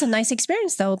think that's a nice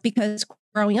experience, though, because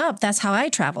growing up, that's how I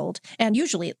traveled. And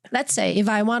usually, let's say if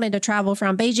I wanted to travel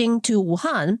from Beijing to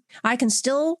Wuhan, I can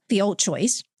still the old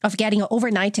choice of getting an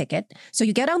overnight ticket. So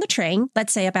you get on the train,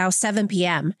 let's say about 7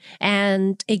 p.m.,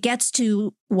 and it gets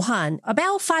to Wuhan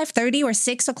about 5:30 or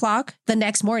 6 o'clock the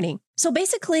next morning. So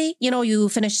basically, you know, you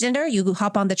finish dinner, you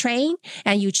hop on the train,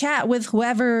 and you chat with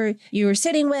whoever you're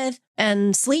sitting with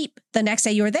and sleep the next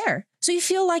day you're there. So you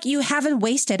feel like you haven't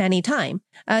wasted any time.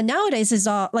 Nowadays, is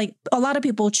like a lot of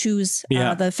people choose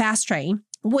the fast train,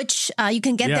 which you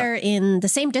can get there in the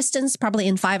same distance, probably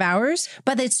in 5 hours,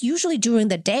 but it's usually during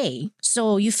the day.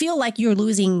 So you feel like you're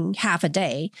losing half a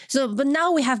day. So, but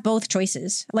now we have both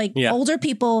choices. Like older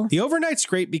people. The overnight's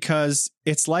great because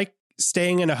it's like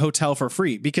staying in a hotel for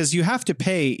free because you have to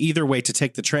pay either way to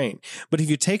take the train. But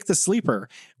if you take the sleeper,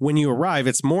 when you arrive,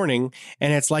 it's morning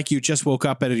and it's like you just woke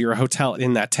up at your hotel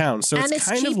in that town. So it's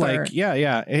kind of like,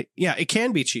 it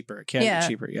can be cheaper. It can be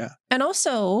cheaper. Yeah. And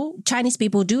also Chinese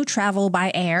people do travel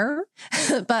by air,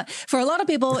 but for a lot of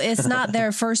people, it's not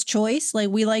their first choice. Like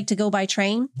we like to go by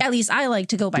train. At least I like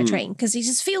to go by train because it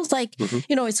just feels like,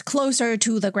 you know, it's closer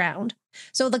to the ground.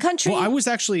 So the country. Well, I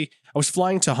was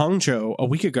flying to Hangzhou a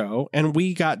week ago and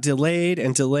we got delayed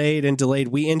and delayed and delayed.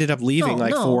 We ended up leaving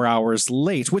 4 hours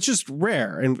late, which is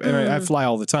rare. And I fly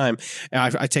all the time.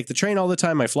 I take the train all the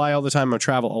time. I fly all the time. I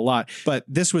travel a lot. But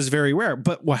this was very rare.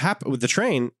 But what happened with the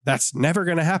train, that's never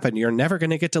going to happen. You're never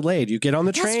going to get delayed. You get on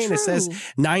the train. It says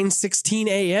 9:16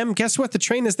 a.m. Guess what? The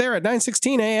train is there at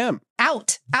 9:16 a.m.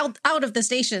 Out of the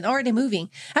station, already moving.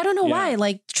 I don't know why.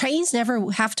 Like trains never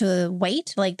have to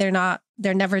wait. Like they're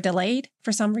never delayed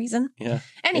for some reason. Yeah.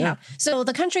 Anyhow, so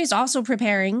the country is also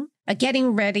preparing,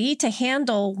 getting ready to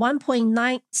handle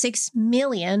 1.96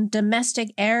 million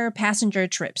domestic air passenger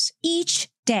trips each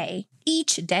day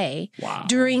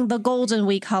during the Golden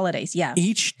Week holidays. Yeah.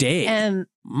 Each day.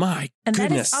 My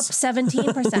goodness. That is up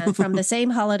 17% from the same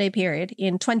holiday period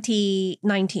in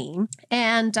 2019.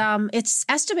 And it's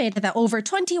estimated that over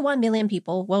 21 million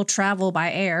people will travel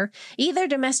by air, either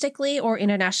domestically or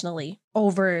internationally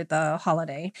over the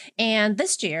holiday. And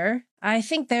this year, I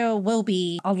think there will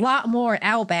be a lot more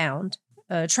outbound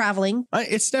traveling.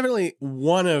 It's definitely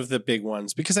one of the big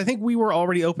ones because I think we were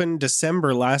already open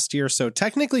December last year. So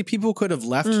technically people could have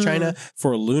left China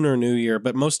for Lunar New Year,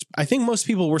 but I think most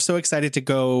people were so excited to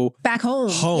go back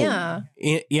home.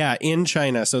 In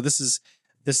China. So this is,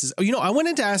 you know, I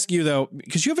wanted to ask you though,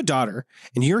 because you have a daughter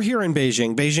and you're here in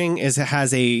Beijing. Beijing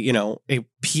has a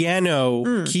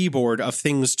piano keyboard of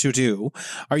things to do.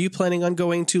 Are you planning on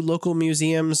going to local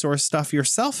museums or stuff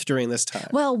yourself during this time?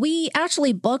 Well, we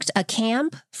actually booked a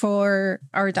camp for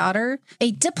our daughter,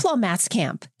 a diplomats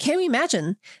camp. Can you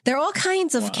imagine? There are all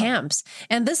kinds of camps.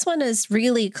 And this one is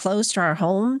really close to our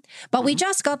home. But we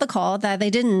just got the call that they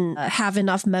didn't have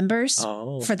enough members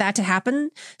for that to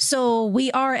happen. So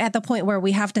we are at the point where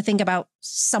we have to think about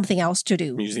something else to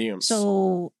do. Museums.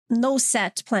 So no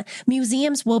set plan.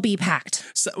 Museums will be packed.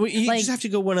 So you just have to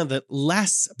go one of the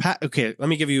less packed. Okay, let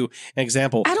me give you an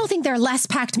example. I don't think they're less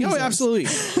packed museums. No, absolutely.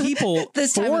 People,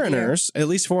 foreigners, at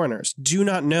least foreigners, do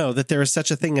not know that there is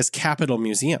such a thing as Capital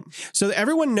Museum. So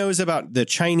everyone knows about the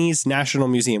Chinese National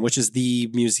Museum, which is the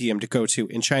museum to go to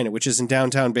in China, which is in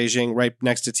downtown Beijing, right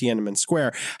next to Tiananmen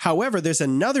Square. However, there's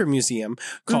another museum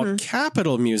called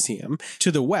Capital Museum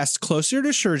to the west, closer to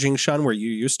Shijingshan, where you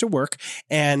used to work.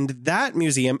 And that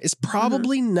museum is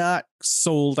probably not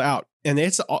sold out. And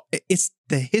it's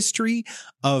the history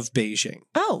of Beijing.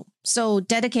 Oh, so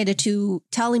dedicated to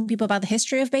telling people about the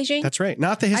history of Beijing? That's right.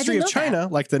 Not the history of China,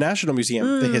 like the National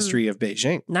Museum, the history of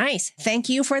Beijing. Nice. Thank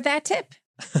you for that tip.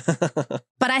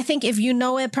 But I think if you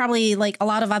know it, probably like a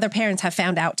lot of other parents have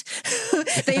found out.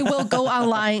 they will go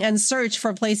online and search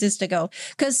for places to go.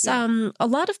 Because a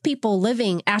lot of people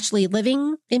actually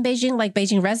living in Beijing, like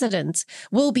Beijing residents,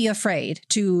 will be afraid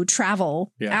to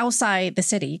travel outside the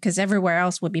city because everywhere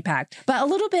else would be packed. But a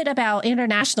little bit about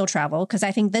international travel, because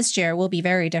I think this year will be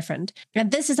very different.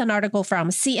 And this is an article from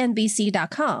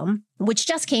CNBC.com, which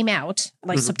just came out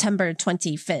like September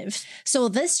 25th. So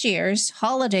this year's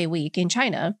holiday week in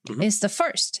China is the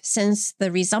first since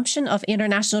the resumption of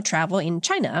international travel in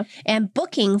China, and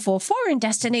booking for foreign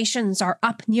destinations are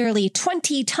up nearly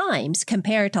 20 times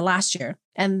compared to last year.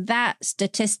 And that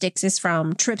statistics is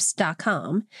from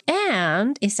trips.com.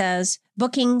 And it says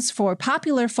bookings for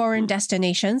popular foreign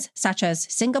destinations such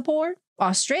as Singapore,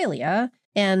 Australia,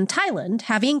 and Thailand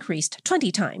have increased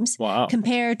 20 times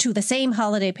compared to the same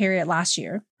holiday period last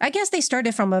year. I guess they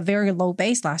started from a very low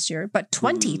base last year, but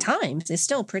 20 times is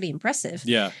still pretty impressive.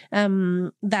 Yeah.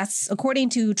 That's according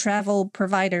to travel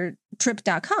provider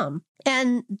trip.com.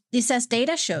 And it says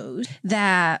data shows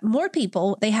that more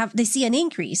people, they see an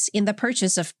increase in the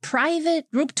purchase of private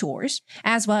group tours,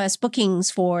 as well as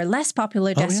bookings for less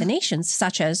popular destinations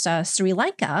such as Sri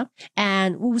Lanka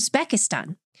and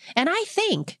Uzbekistan. And I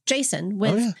think, Jason,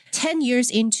 with 10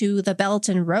 years into the Belt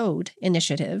and Road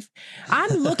Initiative, I'm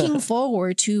looking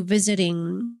forward to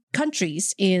visiting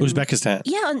countries in Uzbekistan.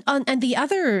 Yeah, and the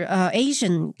other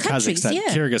Asian countries. Kazakhstan,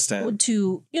 Kyrgyzstan.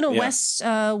 To,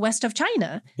 west of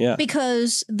China. Yeah.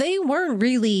 Because they weren't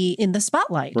really in the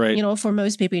spotlight, right. For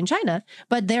most people in China.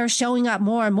 But they're showing up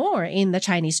more and more in the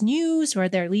Chinese news where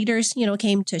their leaders,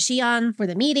 came to Xi'an for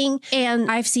the meeting. And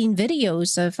I've seen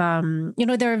videos of,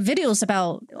 there are videos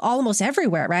about almost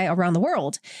everywhere, right, around the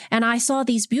world. And I saw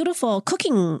these beautiful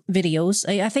cooking videos.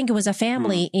 I think it was a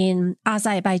family in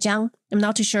Azerbaijan. I'm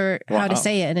not too sure how to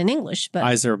say it in English, but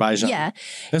Azerbaijan. Yeah.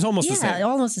 It's almost the same. Yeah,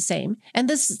 almost the same. And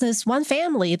this one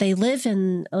family, they live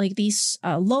in like these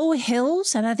low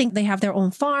hills, and I think they have their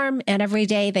own farm, and every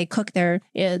day they cook they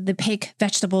pick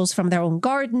vegetables from their own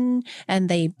garden, and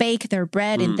they bake their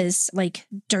bread in this like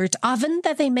dirt oven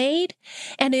that they made.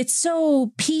 And it's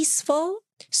so peaceful.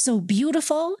 So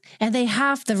beautiful, and they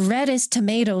have the reddest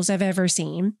tomatoes I've ever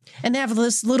seen, and they have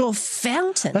this little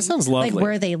fountain. That sounds lovely. Like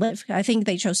where they live. I think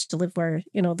they chose to live where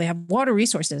they have water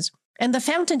resources, and the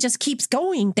fountain just keeps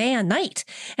going day and night.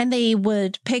 And they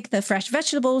would pick the fresh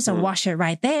vegetables and wash it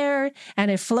right there, and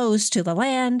it flows to the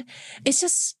land. It's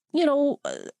just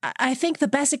I think the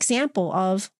best example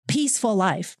of peaceful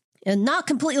life. And not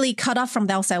completely cut off from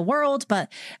the outside world,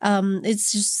 but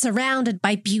it's just surrounded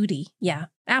by beauty. Yeah,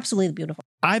 absolutely beautiful.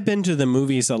 I've been to the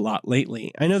movies a lot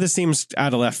lately. I know this seems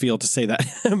out of left field to say that.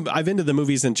 I've been to the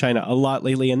movies in China a lot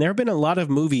lately, and there have been a lot of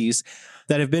movies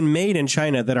that have been made in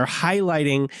China that are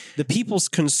highlighting the people's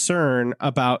concern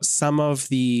about some of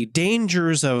the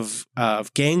dangers of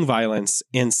gang violence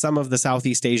in some of the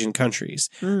Southeast Asian countries.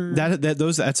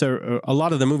 That's a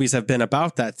lot of the movies have been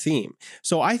about that theme.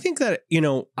 So I think that,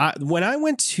 when I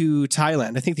went to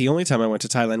Thailand, I think the only time I went to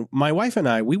Thailand, my wife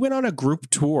and we went on a group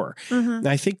tour. And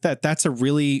I think that that's a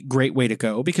really great way to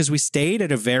go because we stayed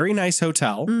at a very nice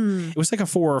hotel. It was like a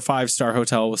 4 or 5 star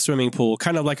hotel with swimming pool,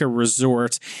 kind of like a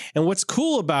resort. And what's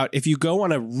cool about if you go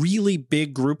on a really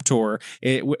big group tour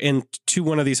to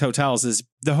one of these hotels is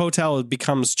the hotel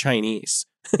becomes Chinese.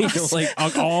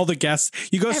 Like all the guests,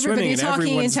 you go swimming and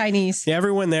talking in Chinese.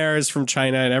 Everyone there is from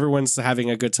China and everyone's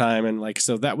having a good time. And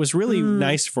so that was really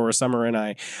nice for Summer and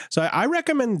I. So I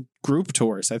recommend group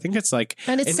tours. I think it's like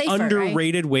an safer,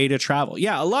 underrated way to travel.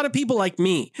 Yeah. A lot of people like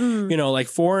me, like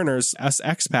foreigners, us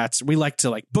expats, we like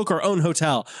to book our own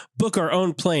hotel, book our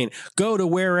own plane, go to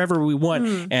wherever we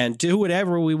want and do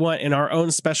whatever we want in our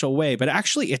own special way. But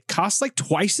actually it costs like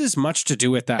twice as much to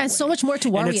do it that way. And so much more to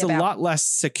worry about. And it's a lot less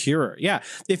secure. Yeah.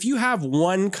 If you have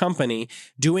one company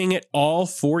doing it all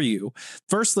for you,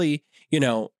 firstly,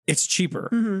 it's cheaper.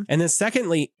 And then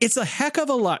secondly, it's a heck of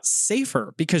a lot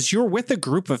safer because you're with a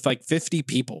group of 50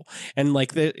 people and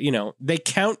they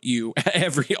count you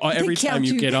every time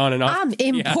you get on and off. I'm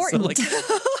important.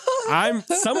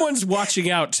 Someone's watching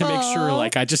out to make sure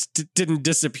I just didn't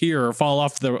disappear or fall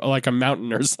off a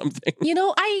mountain or something.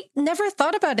 I never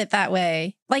thought about it that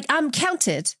way. I'm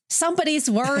counted. Somebody's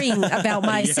worrying about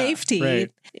my safety.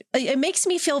 Right. It makes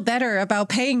me feel better about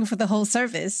paying for the whole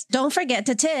service. Don't forget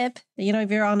to tip,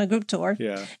 if you're on a group tour.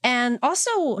 Yeah. And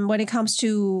also when it comes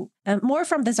to more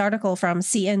from this article from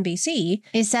CNBC,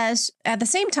 it says at the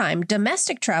same time,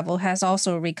 domestic travel has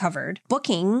also recovered.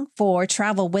 Booking for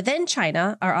travel within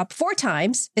China are up 4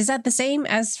 times. Is that the same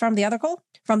as from the other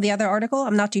article?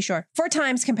 I'm not too sure. 4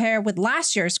 times compared with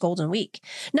last year's Golden Week.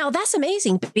 Now, that's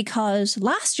amazing because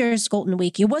last year's Golden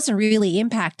Week, it wasn't really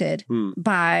impacted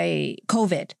by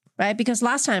COVID. right? Because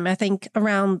last time, I think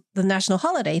around the national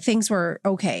holiday, things were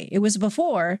okay. It was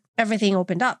before everything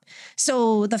opened up.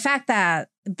 So the fact that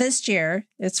this year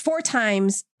it's 4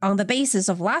 times on the basis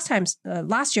of last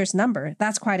year's number,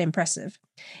 that's quite impressive.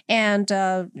 And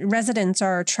residents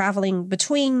are traveling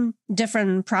between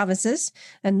different provinces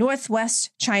and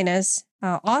Northwest China's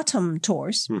autumn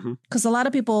tours. Because a lot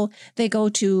of people, they go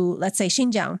to, let's say,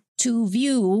 Xinjiang to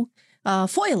view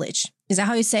foliage. Is that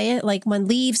how you say it? Like when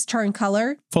leaves turn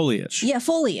color? Foliage. Yeah,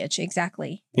 foliage,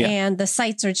 exactly. Yeah. And the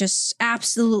sights are just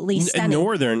absolutely stunning.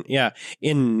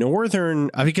 In northern,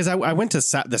 because I went to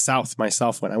the south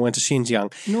myself when I went to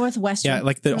Xinjiang. Northwestern. Yeah,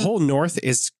 like the whole north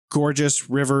is gorgeous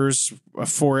rivers,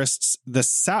 forests. The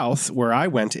south, where I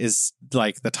went, is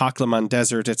like the Taklaman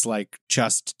Desert. It's like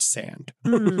just sand.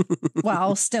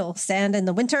 Well, still sand in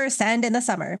the winter, sand in the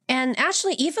summer. And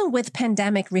actually, even with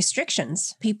pandemic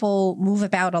restrictions, people move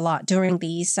about a lot during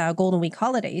these Golden Week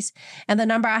holidays. And the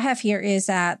number I have here is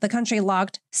that the country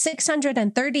logged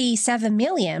 637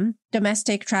 million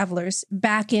domestic travelers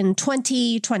back in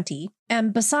 2020.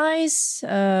 And besides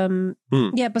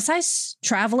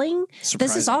traveling,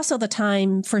 this is also the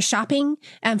time for shopping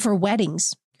and for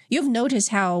weddings. You've noticed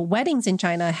how weddings in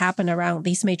China happen around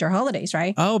these major holidays,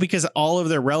 right? Oh, because all of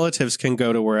their relatives can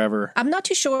go to wherever. I'm not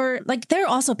too sure. Like, there are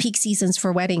also peak seasons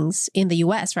for weddings in the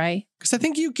US, right? Because I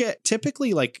think you get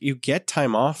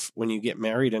time off when you get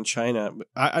married in China.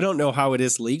 I don't know how it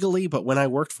is legally, but when I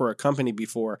worked for a company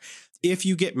before, if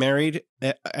you get married,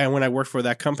 and when I worked for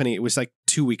that company, it was like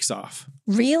 2 weeks off.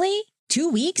 Really? 2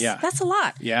 weeks? Yeah. That's a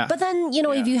lot. Yeah. But then,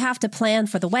 if you have to plan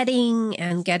for the wedding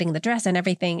and getting the dress and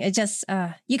everything, it just,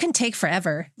 you can take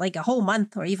forever, like a whole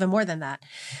month or even more than that.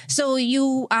 So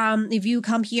if you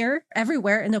come here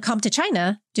everywhere and come to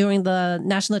China during the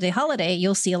National Day holiday,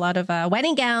 you'll see a lot of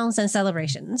wedding gowns and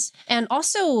celebrations. And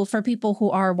also for people who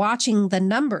are watching the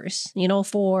numbers,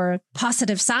 for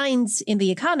positive signs in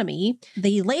the economy,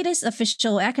 the latest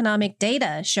official economic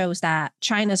data shows that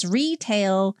China's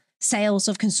retail sales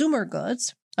of consumer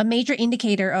goods, a major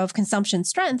indicator of consumption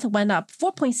strength, went up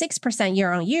 4.6%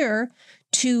 year on year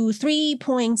to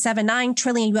 3.79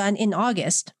 trillion yuan in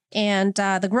August. And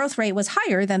the growth rate was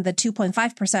higher than the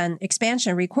 2.5%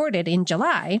 expansion recorded in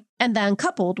July. And then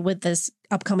coupled with this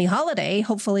upcoming holiday,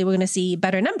 hopefully we're going to see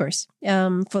better numbers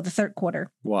for the third quarter.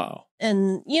 Wow.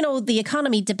 And, the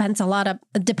economy depends a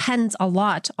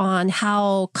lot on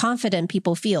how confident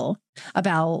people feel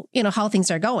about, how things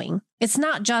are going. It's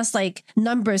not just like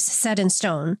numbers set in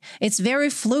stone. It's very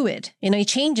fluid. It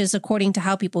changes according to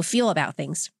how people feel about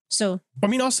things. So,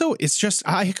 also, it's just,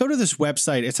 I go to this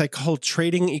website, it's like called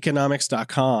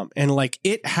tradingeconomics.com, and like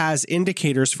it has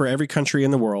indicators for every country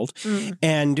in the world.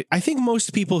 And I think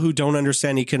most people who don't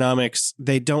understand economics,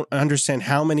 they don't understand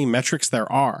how many metrics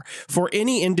there are. For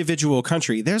any individual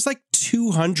country, there's like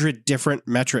 200 different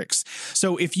metrics.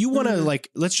 So if you want to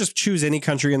let's just choose any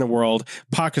country in the world,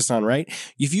 Pakistan, right?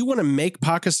 If you want to make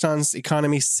Pakistan's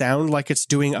economy sound like it's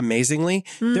doing amazingly,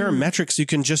 there are metrics you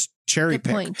can just cherry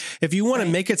pick. If you want to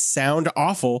make it sound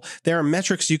awful, there are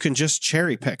metrics you can just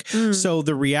cherry pick. So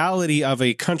the reality of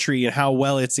a country and how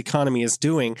well its economy is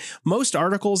doing, most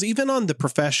articles, even on the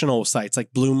professional sites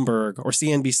like Bloomberg or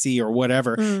CNBC or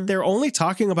whatever, they're only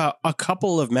talking about a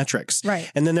couple of metrics.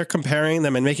 Right. And then they're comparing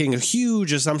them and making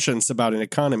huge assumptions about an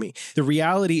economy. The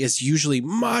reality is usually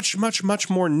much, much, much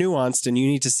more nuanced, and you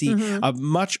need to see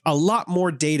a lot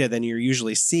more data than you're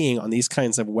usually seeing on these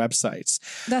kinds of websites.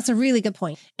 That's a really good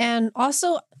point. And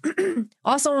also I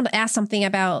want to ask something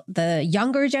about the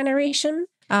younger generation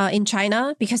in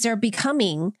China, because they're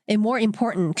becoming a more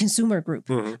important consumer group.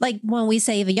 Like when we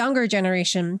say the younger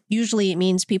generation, usually it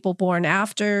means people born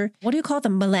after, what do you call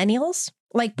them, millennials?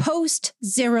 Like post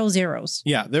 00s.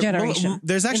 Yeah, generation.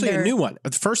 There's actually a new one.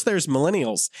 First, there's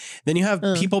millennials. Then you have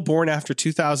people born after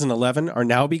 2011 are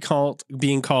now being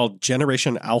called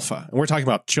Generation Alpha. And we're talking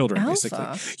about children, basically.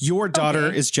 Your daughter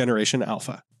is Generation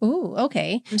Alpha. Ooh,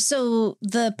 okay. So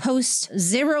the post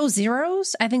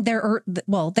 00s, I think they're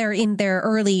in their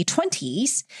early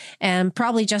 20s and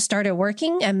probably just started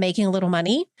working and making a little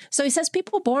money. So he says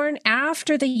people born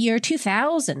after the year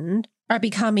 2000 are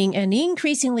becoming an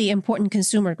increasingly important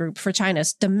consumer group for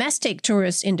China's domestic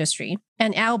tourist industry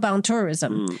and outbound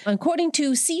tourism. According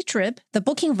to C-Trip, the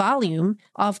booking volume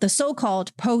of the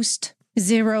so-called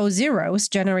post-00s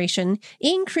generation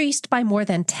increased by more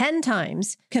than 10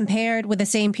 times compared with the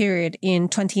same period in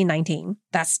 2019.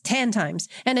 That's 10 times.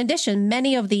 In addition,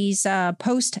 many of these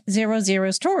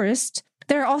post-00s tourists,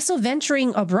 they're also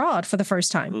venturing abroad for the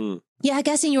first time. Yeah, I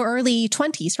guess in your early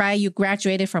 20s, right? You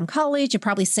graduated from college, you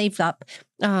probably saved up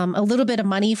a little bit of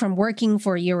money from working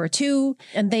for a year or two,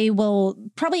 and they will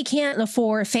probably can't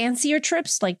afford fancier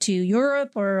trips like to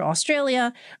Europe or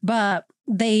Australia, but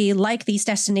they like these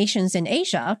destinations in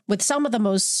Asia with some of the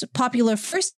most popular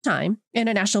first-time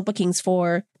international bookings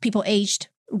for people aged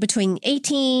between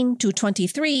 18 to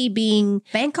 23 being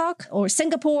Bangkok or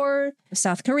Singapore,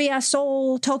 South Korea,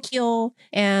 Seoul, Tokyo,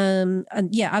 and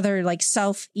other like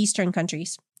southeastern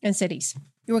countries and cities.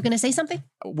 You were going to say something?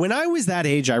 When I was that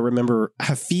age, I remember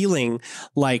feeling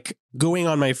like going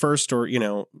on my first or,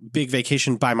 big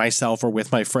vacation by myself or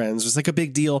with my friends was like a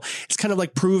big deal. It's kind of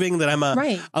like proving that I'm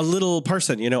a little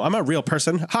person, I'm a real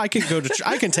person. I can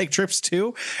I can take trips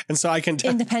too. And so I can.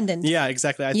 Independent. Yeah,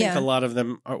 exactly. I think a lot of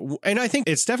them are, and I think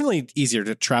it's definitely easier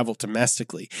to travel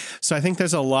domestically. So I think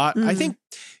there's a lot, I think,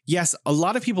 yes, a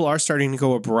lot of people are starting to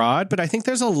go abroad, but I think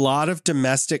there's a lot of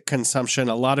domestic consumption,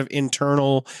 a lot of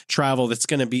internal travel that's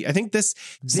going to be, I think this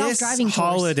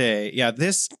holiday,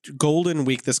 this golden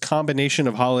week, this combination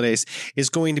of holidays is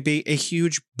going to be a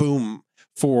huge boon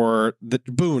for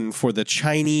the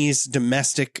Chinese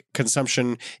domestic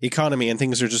consumption economy, and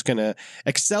things are just going to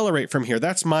accelerate from here.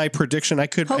 That's my prediction. I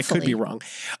could be wrong.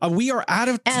 We are out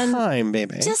of time,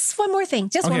 baby. Just one more thing.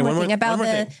 One more thing about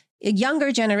the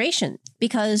younger generation,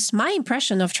 because my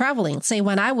impression of traveling, say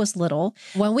when I was little,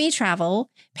 when we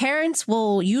travel, parents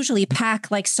will usually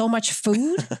pack like so much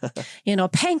food,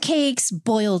 pancakes,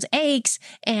 boiled eggs,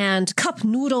 and cup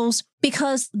noodles,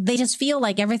 because they just feel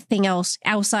like everything else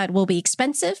outside will be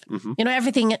expensive. Mm-hmm.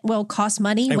 Everything will cost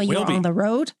money when you're on the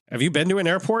road. Have you been to an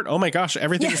airport? Oh my gosh,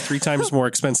 everything is 3 times more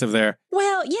expensive there.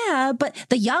 Well, yeah, but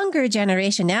the younger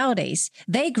generation nowadays,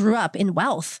 they grew up in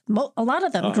wealth. A lot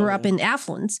of them grew up in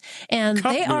affluence. And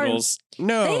Cup noodles. I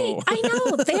know.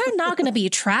 They're not going to be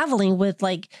traveling with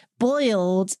like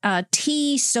boiled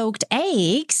tea-soaked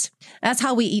eggs. That's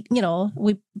how we eat,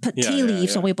 we put tea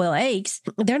leaves and we boil eggs.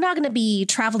 They're not going to be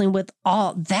traveling with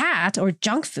all that or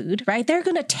junk food, right? They're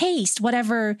going to taste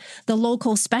whatever the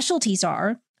local specialties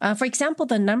are. For example,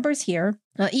 the numbers here,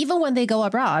 even when they go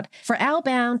abroad, for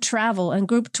outbound travel and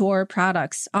group tour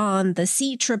products on the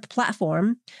C-Trip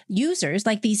platform, users,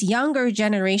 like these younger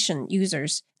generation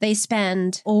users, they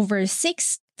spend over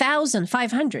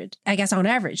 6,500, I guess on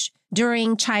average,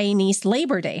 during Chinese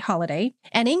Labor Day holiday,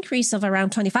 an increase of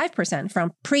around 25%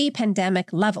 from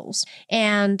pre-pandemic levels.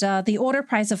 And the order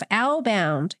price of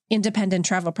outbound independent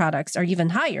travel products are even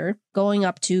higher, going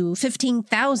up to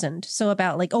 15,000, so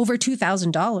about like over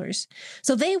 $2,000.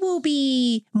 So they will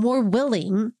be more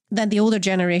willing than the older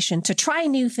generation to try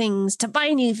new things, to buy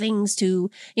new things, to,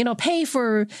 pay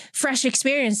for fresh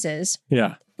experiences.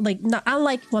 Yeah.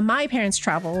 Unlike when my parents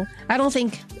travel, I don't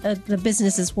think the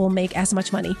businesses will make as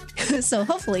much money. So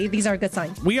hopefully these are good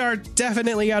signs. We are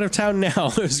definitely out of town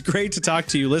now. It was great to talk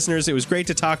to you, listeners. It was great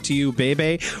to talk to you,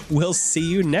 Bebe. We'll see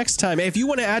you next time. If you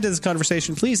want to add to this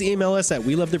conversation, please email us at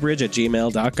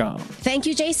welovethebridge@gmail.com. Thank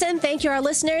you, Jason. Thank you, our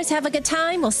listeners. Have a good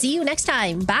time. We'll see you next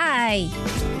time. Bye.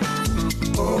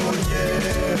 Oh,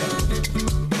 yeah.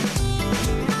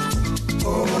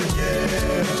 Oh,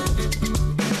 yeah.